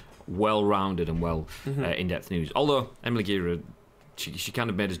you well-rounded and in-depth news. Although Emily Gera, she kind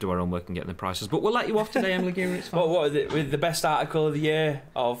of made us do our own work and getting the prices. But we'll let you off today, Emily Gera. It's fine. What is it? With the best article of the year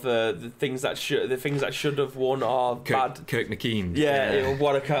of the things that should have won or bad. Kirk McKean. Yeah,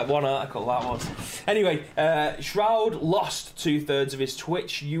 what article that was. Anyway, Shroud lost 2/3 of his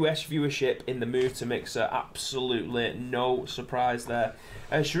Twitch US viewership in the move to Mixer. Absolutely no surprise there.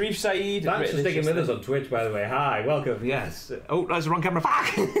 Sherif Saed. Thanks for sticking with us on Twitch, by the way. Hi, welcome. Yes. Oh, that's the wrong camera.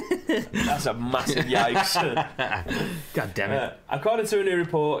 Fuck! That's a massive yikes. God damn it. According to a new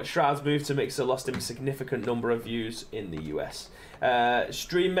report, Shroud's move to Mixer lost him a significant number of views in the US.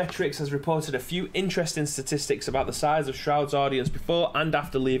 Stream Metrics has reported a few interesting statistics about the size of Shroud's audience before and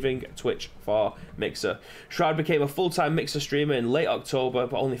after leaving Twitch for Mixer. Shroud became a full-time Mixer streamer in late October,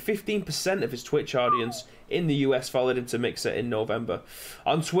 but only 15% of his Twitch audience in the US followed him to Mixer in November.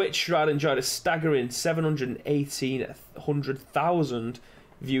 On Twitch, Shroud enjoyed a staggering 718,000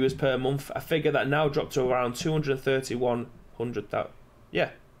 viewers per month, a figure that now dropped to around 231,000.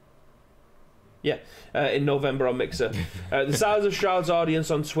 In November on Mixer. The size of Shroud's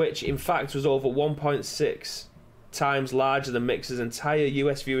audience on Twitch, in fact, was over 1.6 times larger than Mixer's entire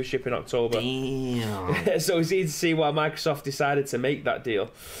US viewership in October. Damn. So it's easy to see why Microsoft decided to make that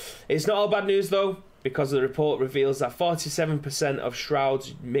deal. It's not all bad news, though, because the report reveals that 47% of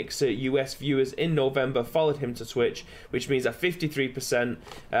Shroud's Mixer US viewers in November followed him to Twitch, which means that 53%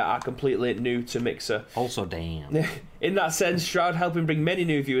 are completely new to Mixer. Also, damn. In that sense, Shroud helping bring many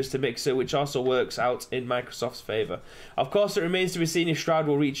new viewers to Mixer, which also works out in Microsoft's favour. Of course, it remains to be seen if Shroud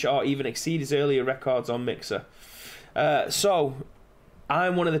will reach or even exceed his earlier records on Mixer. So,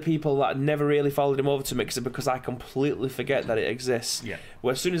 I'm one of the people that never really followed him over to Mixer because I completely forget that it exists. Yeah.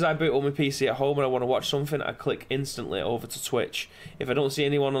 Well, as soon as I boot up my PC at home and I want to watch something, I click instantly over to Twitch. If I don't see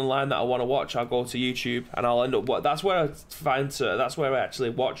anyone online that I want to watch, I'll go to YouTube and I'll end up. That's where that's where I actually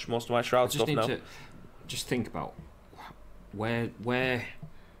watch most of my Shroud stuff now. Just think about where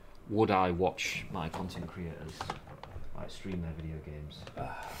would I watch my content creators like stream their video games.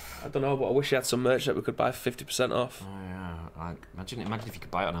 I don't know, but I wish I had some merch that we could buy for 50% off. Oh yeah, imagine if you could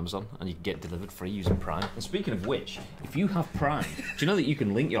buy it on Amazon and you could get it delivered free using Prime. And speaking of which, if you have Prime, do you know that you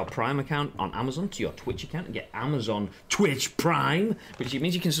can link your Prime account on Amazon to your Twitch account and get Amazon Twitch Prime, which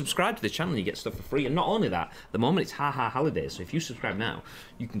means you can subscribe to the channel and you get stuff for free. And not only that, at the moment it's holidays, so if you subscribe now,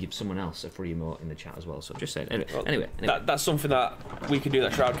 you can give someone else a free emote in the chat as well. So just saying. Anyway. That's something that we can do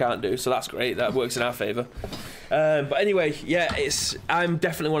that Shroud can't do, so that's great. That works in our favour. But anyway, yeah, I'm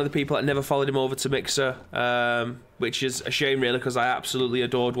definitely one of the people that never followed him over to Mixer, which is a shame really, because I absolutely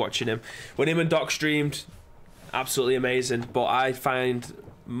adored watching him. When him and Doc streamed, absolutely amazing. But I find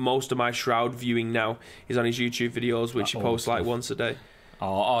most of my Shroud viewing now is on his YouTube videos, which he posts like once a day.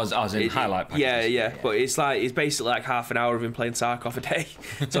 Oh, as in highlight packages. Yeah. But it's basically like half an hour of him playing Tarkov a day.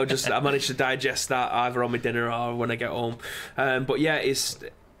 So I managed to digest that either on my dinner or when I get home. But yeah,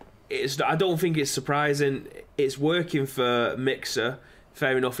 I don't think it's surprising. It's working for Mixer.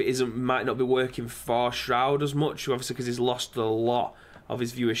 Fair enough, might not be working for Shroud as much, obviously, because he's lost a lot of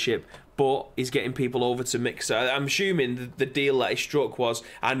his viewership. But he's getting people over to Mixer. I'm assuming the deal that he struck was,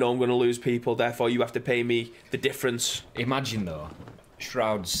 I know I'm going to lose people, therefore you have to pay me the difference. Imagine though,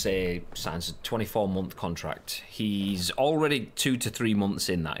 Shroud signs a 24-month contract. He's already 2 to 3 months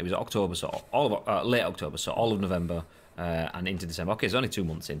in that. It was October, so late October, so all of November and into December. Okay, it's only 2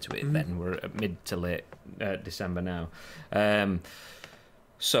 months into it. Then we're at mid to late December now.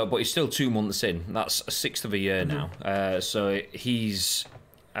 But he's still 2 months in. That's a sixth of a year now. So he's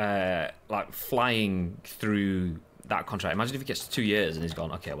like flying through that contract. Imagine if he gets to 2 years and he's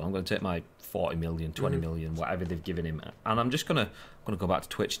gone, okay, well, I'm going to take my 40 million, 20 million, whatever they've given him. And I'm just going to go back to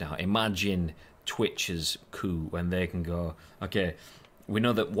Twitch now. Imagine Twitch's coup when they can go, okay, we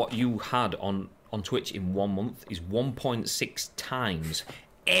know that what you had on Twitch in 1 month is 1.6 times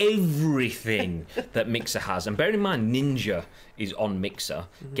everything that Mixer has. And bear in mind, Ninja is on Mixer.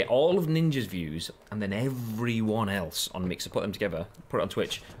 Get all of Ninja's views and then everyone else on Mixer, put them together, put it on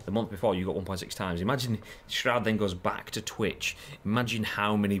Twitch. The month before, you got 1.6 times. Imagine Shroud then goes back to Twitch. Imagine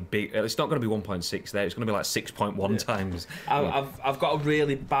how many big... It's not going to be 1.6 there. It's going to be like 6.1 times. I've got a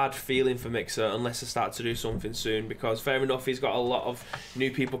really bad feeling for Mixer unless I start to do something soon, because fair enough, he's got a lot of new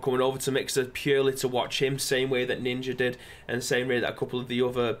people coming over to Mixer purely to watch him, same way that Ninja did, and same way that a couple of the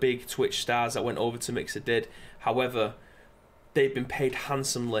other big Twitch stars that went over to Mixer did. However, they've been paid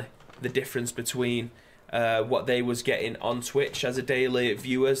handsomely. The difference between what they was getting on Twitch as a daily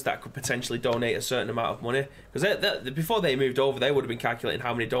viewers that could potentially donate a certain amount of money, because before they moved over, they would have been calculating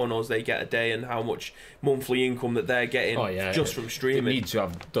how many donos they get a day and how much monthly income that they're getting just from streaming. They need to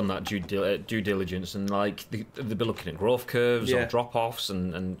have done that due diligence, and like they'll be looking at growth curves or drop offs,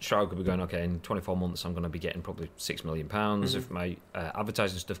 and Shroud could be going, okay, in 24 months I'm going to be getting probably £6 million. If my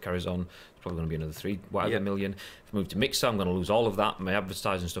advertising stuff carries on, it's probably going to be another million. If I move to Mixer, I'm going to lose all of that. My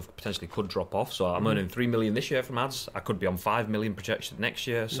advertising stuff potentially could drop off, so I'm earning £3 million this year from ads. I could be on £5 million projection next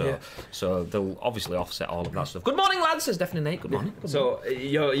year, so they'll obviously offset all of that stuff. Good morning, lads, says Definitely Nate. Good morning. So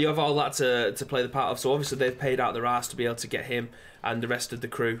you have all that to play the part of. So obviously they've paid out their ass to be able to get him and the rest of the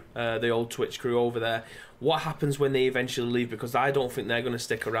crew, the old Twitch crew over there. What happens when they eventually leave? Because I don't think they're going to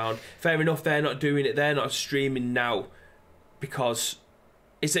stick around. Fair enough, they're not doing it. They're not streaming now because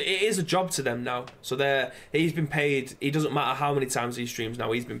it is a job to them now. So he's been paid. It doesn't matter how many times he streams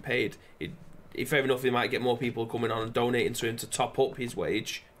now. He's been paid. Fair enough, he might get more people coming on and donating to him to top up his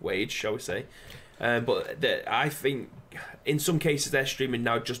wage, shall we say. But I think in some cases they're streaming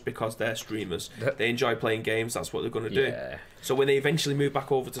now just because they're streamers. They enjoy playing games, that's what they're going to do. So when they eventually move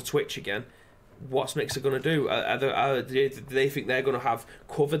back over to Twitch again, what's Mixer going to do? Do they think they're going to have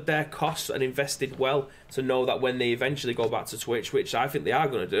covered their costs and invested well to know that when they eventually go back to Twitch, which I think they are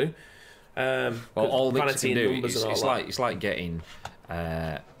going to do, all Mixer can do, it's like getting...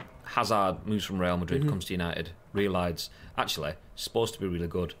 Hazard moves from Real Madrid, comes to United, realised, actually, supposed to be really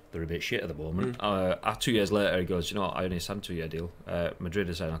good. They're a bit shit at the moment. 2 years later, he goes, you know what, I only signed a 2-year deal. Madrid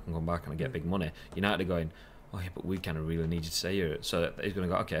are saying I can come back and I get big money. United are going, oh yeah, but we kind of really need you to stay here. So he's going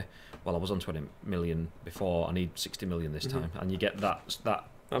to go, okay, well, I was on 20 million before, I need 60 million this time. And you get that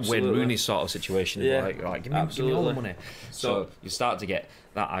Wayne Rooney sort of situation. Like give me all the money. So you start to get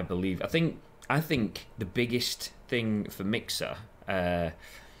that, I believe. I think the biggest thing for Mixer...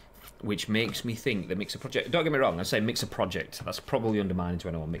 which makes me think the Mixer project... Don't get me wrong, I say Mixer project. That's probably undermining to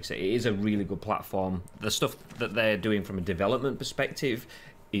anyone Mixer. It is a really good platform. The stuff that they're doing from a development perspective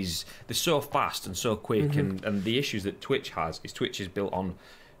is... They're so fast and so quick, and the issues that Twitch has is Twitch is built on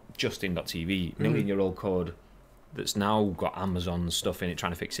Justin.tv, million-year-old code that's now got Amazon stuff in it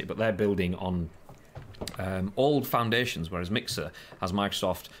trying to fix it, but they're building on... old foundations, whereas Mixer has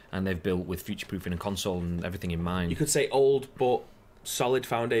Microsoft, and they've built with future-proofing and console and everything in mind. You could say old, but solid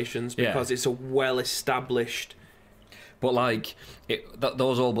foundations, because it's a well-established... But like,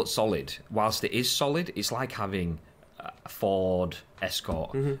 those old but solid, whilst it is solid, it's like having a Ford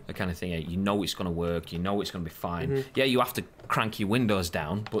Escort, the kind of thing. You know it's going to work, you know it's going to be fine. Yeah, you have to crank your windows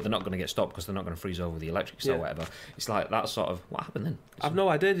down, but they're not going to get stopped because they're not going to freeze over the electrics or whatever. It's like that sort of... What happened then? I've no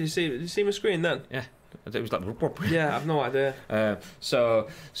idea. Did you see my screen then? Yeah. It was like... Yeah, I've no idea. So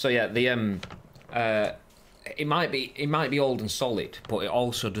yeah, the... It might be old and solid, but it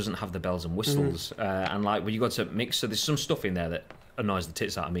also doesn't have the bells and whistles. And like when you go to Mixer, there's some stuff in there that annoys the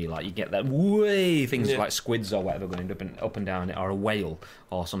tits out of me. Like you get that way things like squids or whatever going up and down it, or a whale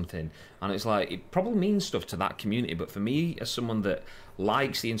or something, and it's like it probably means stuff to that community. But for me, as someone that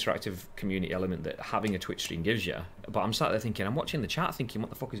likes the interactive community element that having a Twitch stream gives you, but I'm sat there thinking, I'm watching the chat thinking, what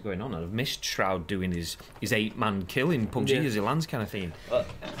the fuck is going on? And I've missed Shroud doing his 8-man kill in PUBG as he lands kind of thing.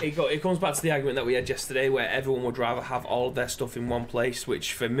 It comes back to the argument that we had yesterday, where everyone would rather have all of their stuff in one place,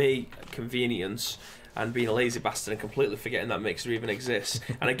 which for me, convenience and being a lazy bastard and completely forgetting that Mixer even exists.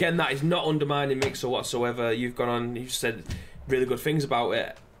 And again, that is not undermining Mixer whatsoever. You've said really good things about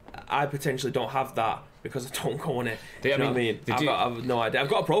it. I potentially don't have that because I don't go on it. Do you know what I mean? I've no idea. I've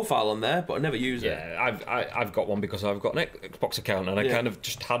got a profile on there, but I never use it. Yeah, I've got one because I've got an Xbox account, and I kind of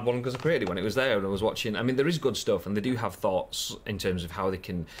just had one because I created when it was there and I was watching. I mean, there is good stuff, and they do have thoughts in terms of how they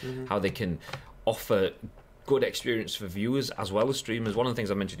can offer good experience for viewers as well as streamers. One of the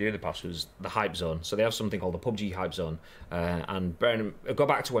things I mentioned to you in the past was the hype zone. So they have something called the PUBG hype zone, and go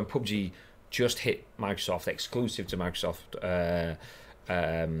back to when PUBG just hit Microsoft, exclusive to Microsoft.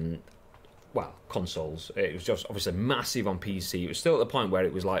 Consoles. It was just obviously massive on PC. It was still at the point where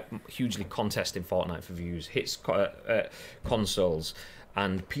it was like hugely contesting Fortnite for views. Hits consoles,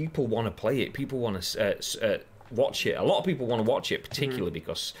 and people want to play it. People want to watch it. A lot of people want to watch it, particularly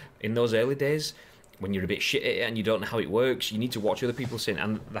because in those early days, when you're a bit shit at it and you don't know how it works, you need to watch other people sing.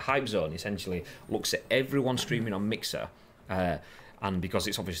 And the hype zone essentially looks at everyone streaming on Mixer. And because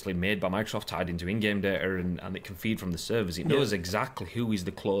it's obviously made by Microsoft, tied into in-game data, and it can feed from the servers, it knows exactly who is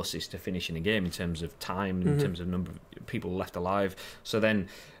the closest to finishing a game in terms of time, in terms of number of people left alive. So then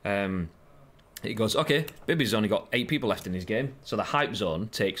it goes, okay, Bibby's only got 8 people left in his game. So the hype zone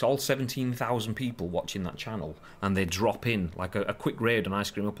takes all 17,000 people watching that channel, and they drop in like a quick raid on Ice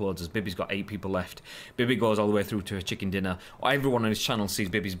Cream Uploads as Bibby's got 8 people left. Bibby goes all the way through to a chicken dinner. Everyone on his channel sees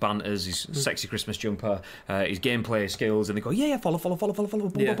Bibby's banters, his sexy Christmas jumper, his gameplay skills, and they go, follow,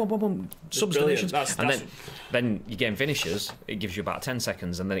 boom, subs, donations. And then your game finishes, it gives you about 10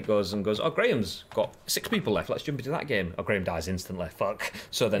 seconds, and then it goes, oh, Graham's got 6 people left, let's jump into that game. Oh, Graham dies instantly, fuck.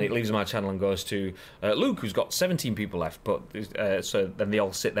 So then it leaves my channel and goes to Luke, who's got 17 people left, but so then they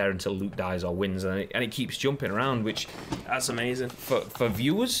all sit there until Luke dies or wins, and it keeps jumping around, which that's amazing. For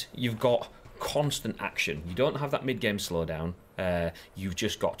viewers, you've got constant action. You don't have that mid-game slowdown. You've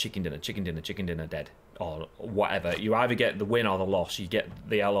just got chicken dinner, dead, or whatever. You either get the win or the loss. You get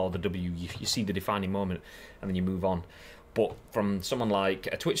the L or the W. You see the defining moment, and then you move on. But from someone like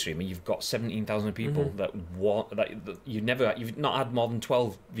a Twitch streamer, you've got 17,000 people that you've not had more than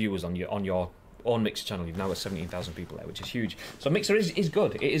 12 viewers on your own Mixer channel. You've now got 17,000 people there, which is huge. So Mixer is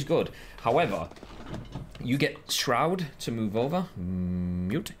good. It is good. However, you get Shroud to move over.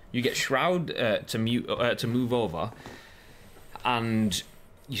 Mute. You get Shroud to move over, and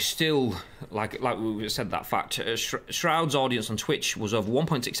you still like we said that fact. Shroud's audience on Twitch was over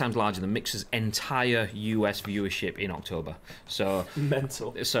 1.6 times larger than Mixer's entire US viewership in October. So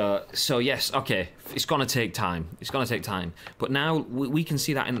mental. So yes, okay, it's gonna take time. But now we can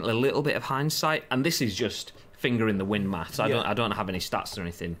see that in a little bit of hindsight, and this is just finger in the wind maths. I don't have any stats or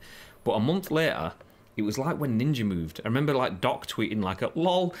anything. But a month later, it was like when Ninja moved. I remember like Doc tweeting like a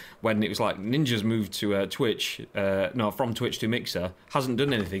lol when it was like Ninja's moved to Twitch. From Twitch to Mixer, hasn't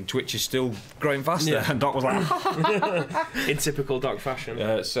done anything. Twitch is still growing faster, and Doc was like, in typical Doc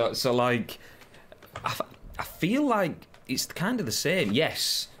fashion. So like, I feel like it's kind of the same.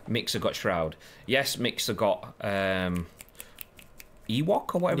 Yes, Mixer got Shroud. Yes, Mixer got Ewok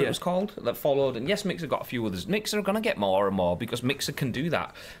or whatever it was called that followed, and yes, Mixer got a few others. Mixer are gonna get more and more because Mixer can do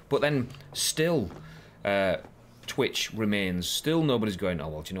that, but then still Twitch remains. Still nobody's going, oh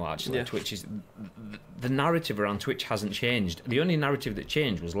well, do you know what, actually Twitch is the narrative around Twitch hasn't changed. The only narrative that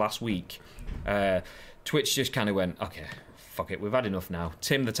changed was last week. Twitch just kind of went, okay, fuck it, we've had enough now.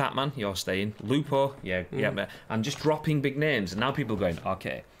 Tim the Tatman, you're staying. Lupo, yeah, and just dropping big names, and now people are going,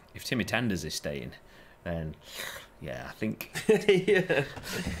 okay, if Timmy Tenders is staying, then yeah, I think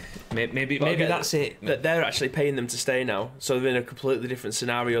maybe that's it. That they're actually paying them to stay now, so they're in a completely different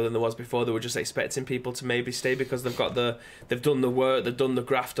scenario than there was before. They were just expecting people to maybe stay because they've done the work, they've done the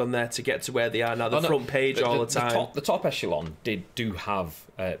graft on there to get to where they are now. The front page all the time. The top echelon do have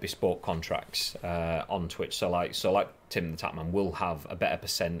bespoke contracts on Twitch. So like Tim the Tatman will have a better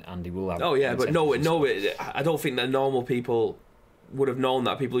percent, and he will have. Oh yeah, but no, I don't think that normal people would have known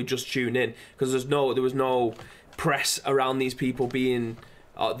that. People who just tune in, because there was no press around these people being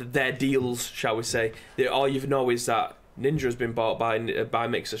their deals, shall we say. All you know is that Ninja's been bought by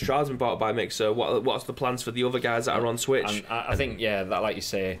Mixer, Shroud's been bought by Mixer. What's the plans for the other guys that are on Twitch? And I think that, like you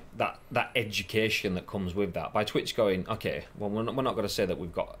say, that education that comes with that, by Twitch going, okay, well, we're not going to say that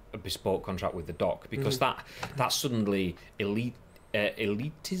we've got a bespoke contract with the doc, because that suddenly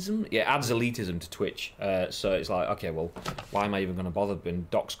elitism. Yeah, it adds elitism to Twitch. So it's like, okay, well, why am I even going to bother? When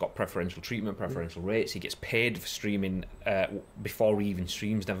Doc's got preferential treatment, preferential rates, he gets paid for streaming before he even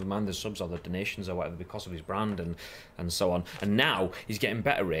streams. Never mind the subs or the donations or whatever because of his brand and so on. And now he's getting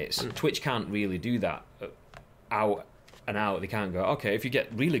better rates. Twitch can't really do that out and out. They can't go, okay, if you get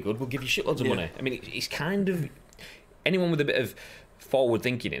really good, we'll give you shitloads of money. I mean, it's kind of anyone with a bit of forward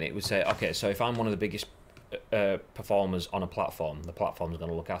thinking in it would say, okay, so if I'm one of the biggest performers on a platform, the platform's going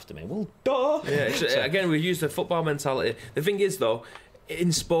to look after me. Well, duh. Yeah, again, we use the football mentality. The thing is, though,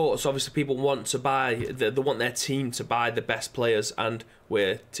 in sports, obviously, people want to buy. They want their team to buy the best players, and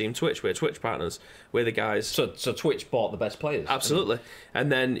we're Team Twitch. We're Twitch partners. We're the guys. So Twitch bought the best players. Absolutely.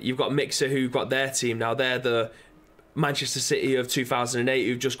 And then you've got Mixer, who got their team. Now they're the Manchester City of 2008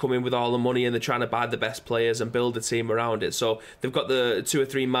 who've just come in with all the money and they're trying to buy the best players and build a team around it. So they've got the 2 or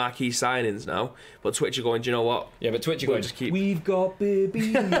 3 marquee signings now, but Twitch are going, do you know what? Yeah, but Twitch are going, just keep... we've got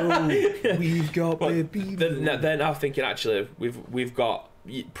Babino, we've got Babino. They're now thinking, actually, we've got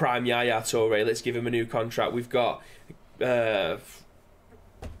Prime Yaya Toure, let's give him a new contract. We've got...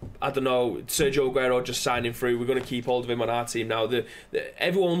 I don't know, Sergio Aguero just signing through. We're going to keep hold of him on our team now.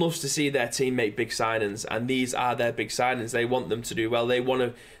 Everyone loves to see their team make big signings, and these are their big signings. They want them to do well. They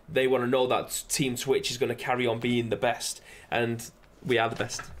want to know that Team Twitch is going to carry on being the best, and we are the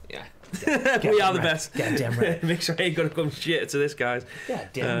best. Yeah, we are the best. Get damn right. Make sure I ain't going to come shit to this, guys. Yeah,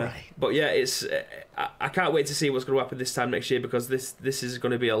 damn right. But yeah, it's. I can't wait to see what's going to happen this time next year, because this is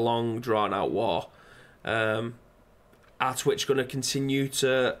going to be a long, drawn out war. Are Twitch going to continue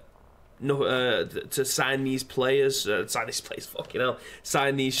to sign these players,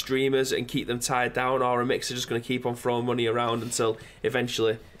 sign these streamers and keep them tied down, or are Mixer just going to keep on throwing money around until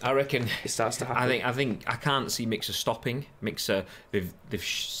eventually? I reckon it starts to happen. I think I can't see Mixer stopping. Mixer, they've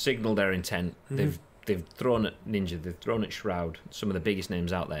signalled their intent. They've thrown at Ninja, they've thrown at Shroud, some of the biggest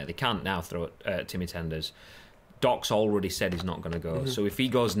names out there. They can't now throw at Timmy Tenders. Doc's already said he's not going to go. So if he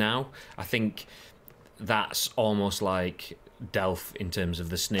goes now, I think that's almost like Delph in terms of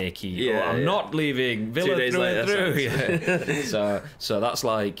the snaky. I'm not leaving. Villa 2 days through later, and through. So that's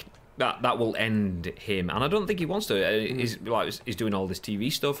like that will end him, and I don't think he wants to. He's doing all this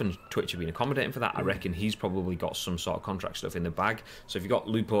TV stuff, and Twitch have been accommodating for that. I reckon he's probably got some sort of contract stuff in the bag. So if you got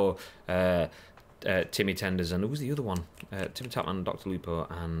Lupo, Timmy Tenders, and who was the other one? Timmy Tapman, Dr. Lupo,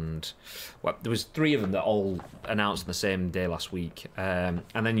 and there was 3 of them that all announced on the same day last week. And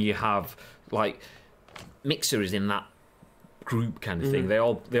then you have like Mixer is in that group kind of thing. They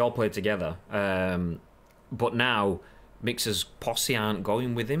all played together. But now Mixer's posse aren't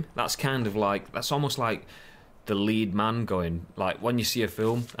going with him. That's kind of like, that's almost like the lead man going, like when you see a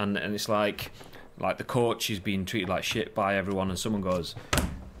film and it's like the coach is being treated like shit by everyone, and someone goes,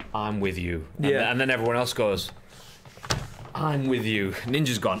 I'm with you. And then everyone else goes, I'm with you.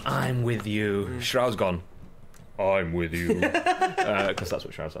 Ninja's gone, I'm with you. Shroud's gone, I'm with you. Because that's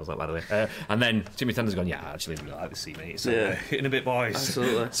what Shroud sounds like, by the way. And then Timmy Tender's gone, yeah, I actually really like to see me. So in a bit, boys.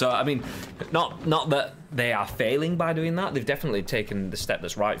 Absolutely. So, I mean, not that they are failing by doing that. They've definitely taken the step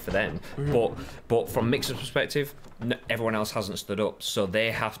that's right for them. But from Mixer's perspective, everyone else hasn't stood up. So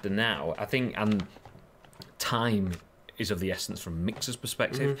they have to now, I think, and time is of the essence from Mixer's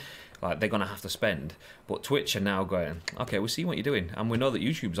perspective. Like, they're going to have to spend. But Twitch are now going, okay, we'll see what you're doing. And we know that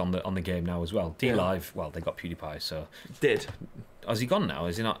YouTube's on the game now as well. D-Live, well, they got PewDiePie, so... Has he gone now?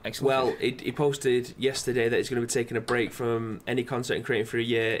 Is he not exclusive? Well, he posted yesterday that he's going to be taking a break from any content and creating for a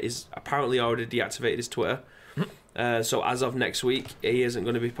year. He's apparently already deactivated his Twitter. So as of next week, he isn't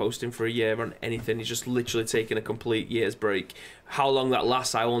going to be posting for a year on anything. He's just literally taking a complete year's break. How long that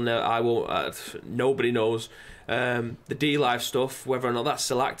lasts, I won't. Nobody knows. The D-Live stuff, whether or not that's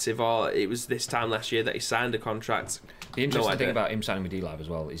still active, or it was this time last year that he signed a contract. The interesting thing about him signing with D-Live as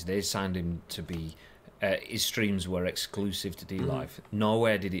well is they signed him to be... his streams were exclusive to D-Live.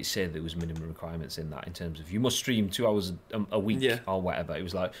 Nowhere did it say there was minimum requirements in that, in terms of you must stream 2 hours a week or whatever. It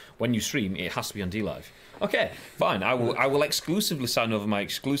was like, when you stream, it has to be on D-Live. Okay, fine. I will exclusively sign over my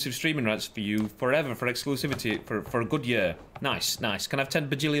exclusive streaming rights for you forever, for exclusivity for a good year. Nice. Can I have 10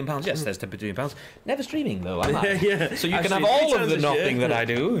 bajillion pounds? Yes, there's 10 bajillion pounds. Never streaming though, am I? So you can have all of the nothing that I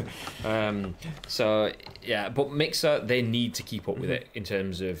do. But Mixer, they need to keep up with it in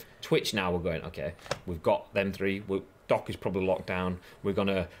terms of Twitch. Now we're going, okay, we've got them 3. Doc is probably locked down. We're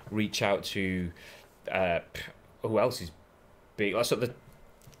gonna reach out to who else is big? Let's look at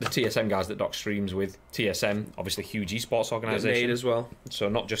the TSM guys that Doc streams with. TSM, obviously huge esports organisation as well. So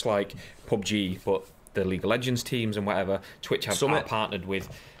not just like PUBG, but the League of Legends teams and whatever. Twitch have partnered with.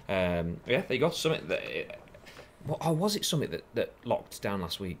 There you go. Summit. Was it Summit that locked down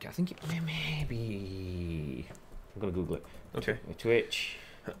last week? I think it maybe. I'm gonna Google it. Okay. Twitch.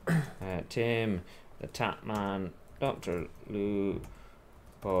 Tim the Tatman, Dr.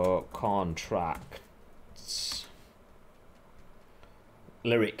 Lupo contracts.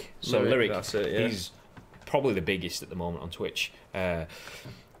 Lyric. So Lyric. That's it, yeah. He's probably the biggest at the moment on Twitch.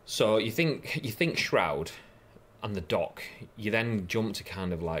 So you think Shroud and the Doc, you then jump to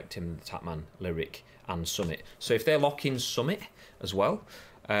kind of like Tim the Tatman, Lyric, and Summit. So if they're locking Summit as well,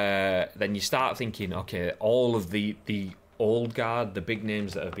 then you start thinking, okay, all of the old guard, the big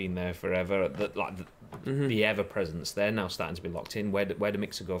names that have been there forever, the ever presence, they're now starting to be locked in. Where do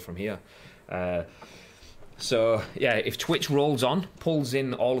Mixer go from here? So yeah, if Twitch rolls on, pulls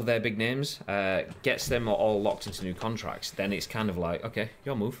in all of their big names, gets them all locked into new contracts, then it's kind of like, okay,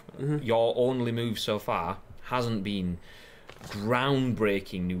 your move. Your only move so far hasn't been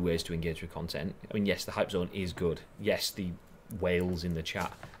groundbreaking new ways to engage with content. I mean, yes, the hype zone is good. Yes, the whales in the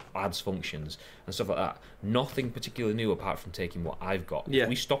chat adds functions and stuff like that. Nothing particularly new apart from taking what I've got. Yeah. If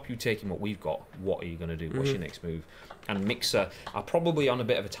we stop you taking what we've got, what are you going to do? What's your next move? And Mixer are probably on a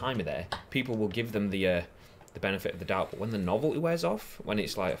bit of a timer there. People will give them the benefit of the doubt, but when the novelty wears off, when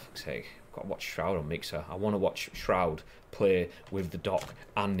it's like, for fuck's sake, I've got to watch Shroud on Mixer, I want to watch Shroud play with the Doc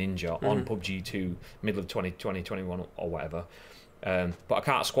and Ninja on PUBG 2 middle of 2021 or whatever, but I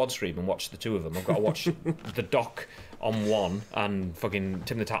can't squad stream and watch the two of them. I've got to watch the Doc on one and fucking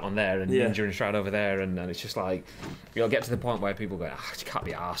Tim the Tatman there and Ninja and Shroud over there, and it's just like, you'll get to the point where people go, it can't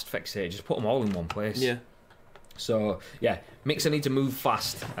be arsed, fix it, just put them all in one place. So yeah, Mixer need to move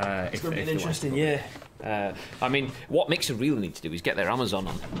fast. It's going to be an interesting year. I mean, what Mixer really need to do is get their Amazon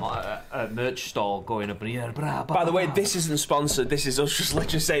on a merch store going up in here. By the way, this isn't sponsored. This is us just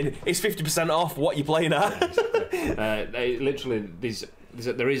literally saying it's 50% off. What you playing at? They literally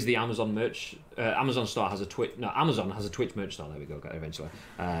there is the Amazon merch. Amazon store has a Twitch. No, Amazon has a Twitch merch store. There we go. Got it eventually.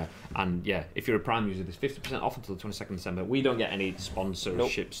 And yeah, if you're a Prime user, there's 50% off until the 22nd of December. We don't get any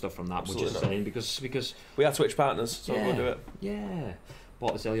sponsorship stuff from that. Absolutely We're just saying because we are Twitch partners, so we'll do it. Yeah,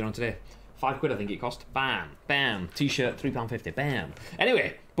 bought this earlier on today. £5 I think it cost. Bam, bam. T-shirt £3.50. Bam.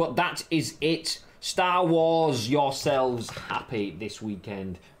 Anyway, but that is it. Star Wars yourselves happy this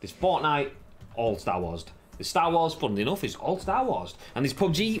weekend. This Fortnite, all Star Wars. The Star Wars, funnily enough, is all Star Wars. And this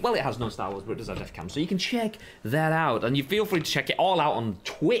PUBG, well, it has no Star Wars, but it does have Def Cam, so you can check that out. And you feel free to check it all out on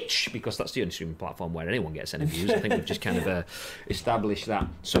Twitch, because that's the only streaming platform where anyone gets any views. I think we've just kind of established that.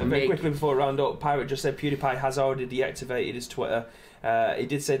 So very quickly before we round up, Pirate just said PewDiePie has already deactivated his Twitter. He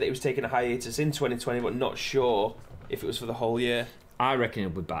did say that he was taking a hiatus in 2020, but not sure if it was for the whole year. I reckon he'll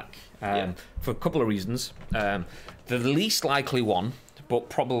be back for a couple of reasons. The least likely one, but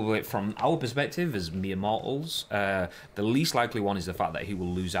probably from our perspective as mere mortals, the least likely one is the fact that he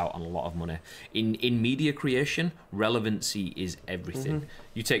will lose out on a lot of money. In media creation, relevancy is everything.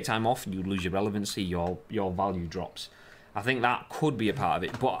 You take time off, you lose your relevancy, your value drops. I think that could be a part of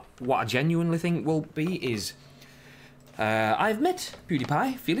it. But what I genuinely think will be is, I've met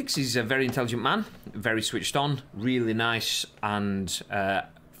PewDiePie. Felix is a very intelligent man, very switched on, really nice, and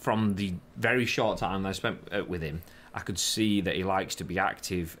from the very short time I spent with him, I could see that he likes to be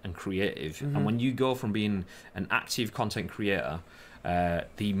active and creative. And when you go from being an active content creator,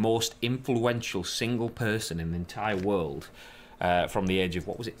 the most influential single person in the entire world, from the age of,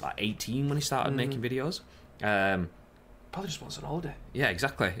 what was it, like 18 when he started making videos? Probably just wants an holiday. Yeah,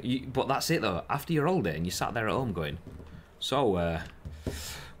 exactly. But that's it though. After your holiday and you sat there at home going, so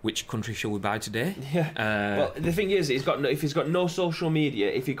which country shall we buy today? Well, the thing is, if he's got no social media,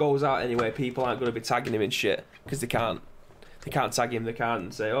 if he goes out anywhere, people aren't going to be tagging him in shit, because they can't tag him. They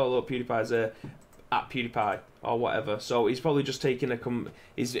can't say, oh look, PewDiePie's at PewDiePie or whatever. So he's probably just taking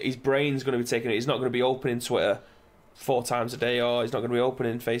his brain's going to be taking it. He's not going to be opening Twitter 4 times a day, or he's not going to be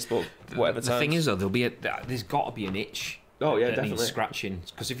opening Facebook whatever time. The thing is though, there's got to be an itch. Oh yeah, that definitely. Needs scratching,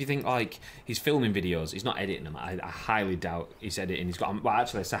 because if you think like he's filming videos, he's not editing them. I highly doubt he's editing. He's got, well,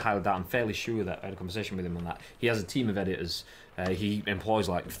 actually, I say highly doubt. I'm fairly sure that I had a conversation with him on that. He has a team of editors. He employs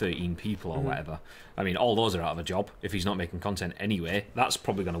like 13 people or whatever. I mean, all those are out of a job if he's not making content anyway. That's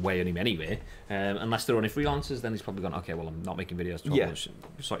probably going to weigh on him anyway. Unless they're only freelancers, then he's probably gone, okay, well, I'm not making videos.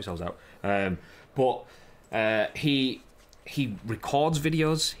 Sort yourselves out. But he records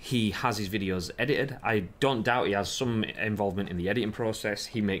videos. He has his videos edited. I don't doubt he has some involvement in the editing process.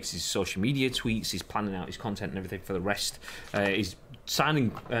 He makes his social media tweets. He's planning out his content and everything for the rest. He's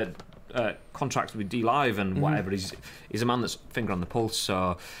signing contracts with DLive and whatever. He's a man that's finger on the pulse.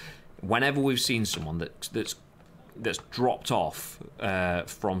 So whenever we've seen someone that's dropped off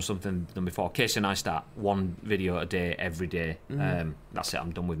from something done before, Casey and I start 1 video a day every day. That's it.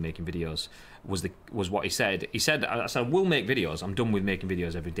 I'm done with making videos. Was what he said. He said, I said, we'll make videos. I'm done with making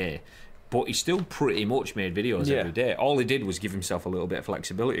videos every day. but he still pretty much made videos every day. All he did was give himself a little bit of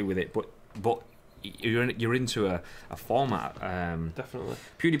flexibility with it, but you're into a format. Definitely.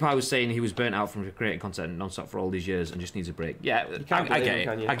 PewDiePie was saying he was burnt out from creating content non-stop for all these years and just needs a break. Yeah, I get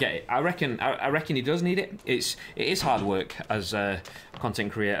it. I get it. I reckon he does need it. It is hard work as a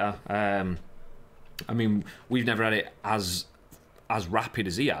content creator. I mean, we've never had it as rapid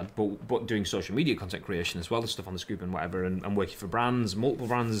as he had, but doing social media content creation as well, the stuff on the scoop and whatever, and working for brands, multiple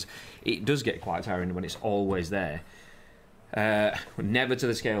brands, it does get quite tiring when it's always there. Never to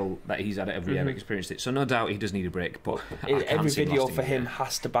the scale that he's had it every year experienced it, so no doubt he does need a break. But every video for him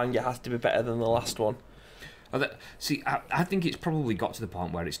has to bang. It has to be better than the last one. See, I think it's probably got to the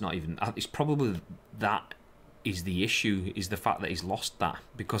point where it's not even. It's probably that is the issue, is the fact that he's lost that,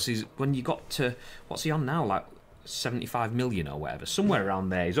 because when you got to, what's he on now, like 75 million or whatever, somewhere around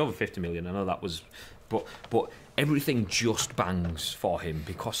there. He's over 50 million. I know that was, but everything just bangs for him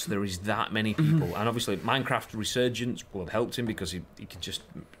because there is that many people, and obviously Minecraft resurgence will have helped him because he can just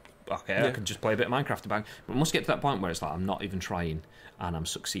I can just play a bit of Minecraft to bang. But it must get to that point where it's like I'm not even trying and I'm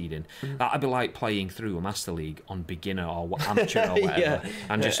succeeding. That'd be like playing through a Master League on beginner or amateur or whatever,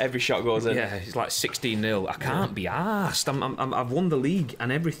 and just every shot goes in. Yeah, it's like 16-0. I can't be arsed. I've won the league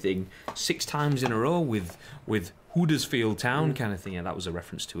and everything 6 times in a row with Huddersfield Town kind of thing. Yeah, that was a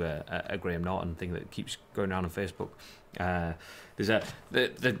reference to a Graham Norton thing that keeps going around on Facebook. There's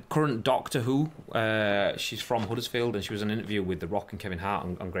the current Doctor Who. She's from Huddersfield, and she was in an interview with The Rock and Kevin Hart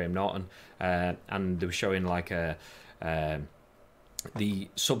on Graham Norton, and they were showing like the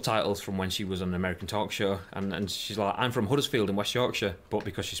subtitles from when she was on an American talk show, and she's like, I'm from Huddersfield in West Yorkshire, but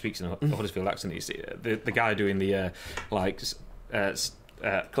because she speaks in a Huddersfield accent, it's the guy doing the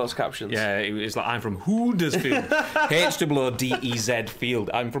closed captions. Yeah, it was like, I'm from Huddersfield, Hwodez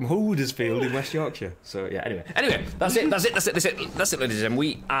Field. I'm from Huddersfield in West Yorkshire. So yeah, anyway, that's it, ladies and gentlemen.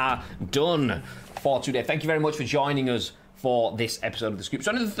 We are done for today. Thank you very much for joining us for this episode of The Scoop.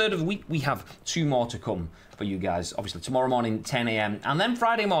 So, only the third of the week, we have 2 more to come for you guys. Obviously, tomorrow morning, 10 a.m, and then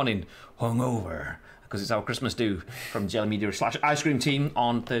Friday morning, hungover, because it's our Christmas do from Jelly Media / Ice Cream Team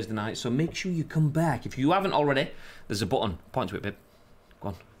on Thursday night. So make sure you come back. If you haven't already, there's a button. Point to it, babe. Go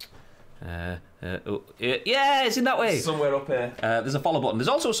on. Yeah, it's in that way. Somewhere up here. There's a follow button. There's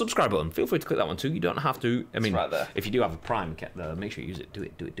also a subscribe button. Feel free to click that one too. You don't have to. I mean, right there. If you do have a Prime, make sure you use it. Do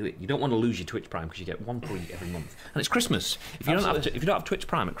it. You don't want to lose your Twitch Prime because you get 1 free every month, and it's Christmas. If you don't have Twitch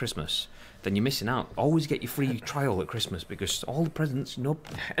Prime at Christmas, then you're missing out. Always get your free trial at Christmas because all the presents.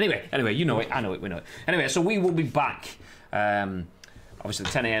 Anyway, you know it. I know it. We know it. Anyway, so we will be back. Obviously,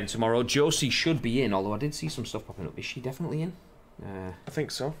 10 a.m. tomorrow. Josie should be in, although I did see some stuff popping up. Is she definitely in? I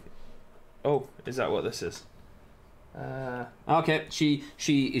think so. Oh, is that what this is? Okay, she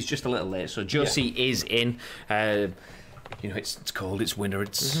is just a little late, so Josie is in. It's cold, it's winter,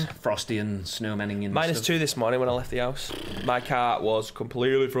 it's frosty and snowmaning and -2 this morning when I left the house. My car was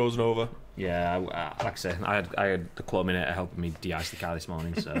completely frozen over. Yeah, like I said, I had the Clawminator helping me de-ice the car this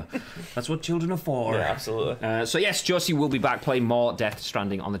morning, so that's what children are for. Yeah, absolutely. So yes, Josie will be back playing more Death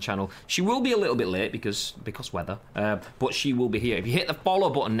Stranding on the channel. She will be a little bit late because weather, but she will be here. If you hit the follow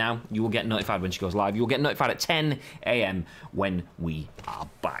button now, you will get notified when she goes live. You will get notified at 10 a.m. when we are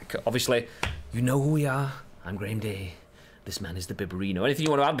back. Obviously, you know who we are. I'm Graham Day. This man is the Bibberino. Anything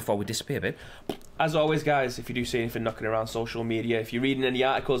you want to add before we disappear, babe? As always, guys, if you do see anything knocking around social media, if you're reading any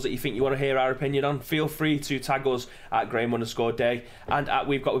articles that you think you want to hear our opinion on, feel free to tag us at Graham_Day and at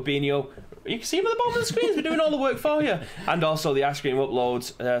We've Got with Beanio. You can see them at the bottom of the screens. We're doing all the work for you. And also the Ice Cream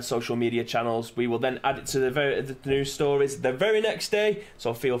uploads social media channels. We will then add it to the news stories the very next day.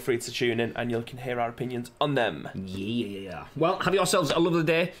 So feel free to tune in and you can hear our opinions on them. Yeah. Well, have yourselves a lovely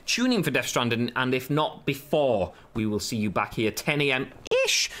day. Tune in for Death Stranding, and if not before, we will see you back here 10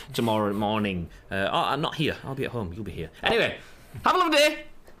 a.m-ish tomorrow morning. I'm not here. I'll be at home. You'll be here. Anyway, have a lovely day.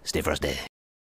 Stay frosty.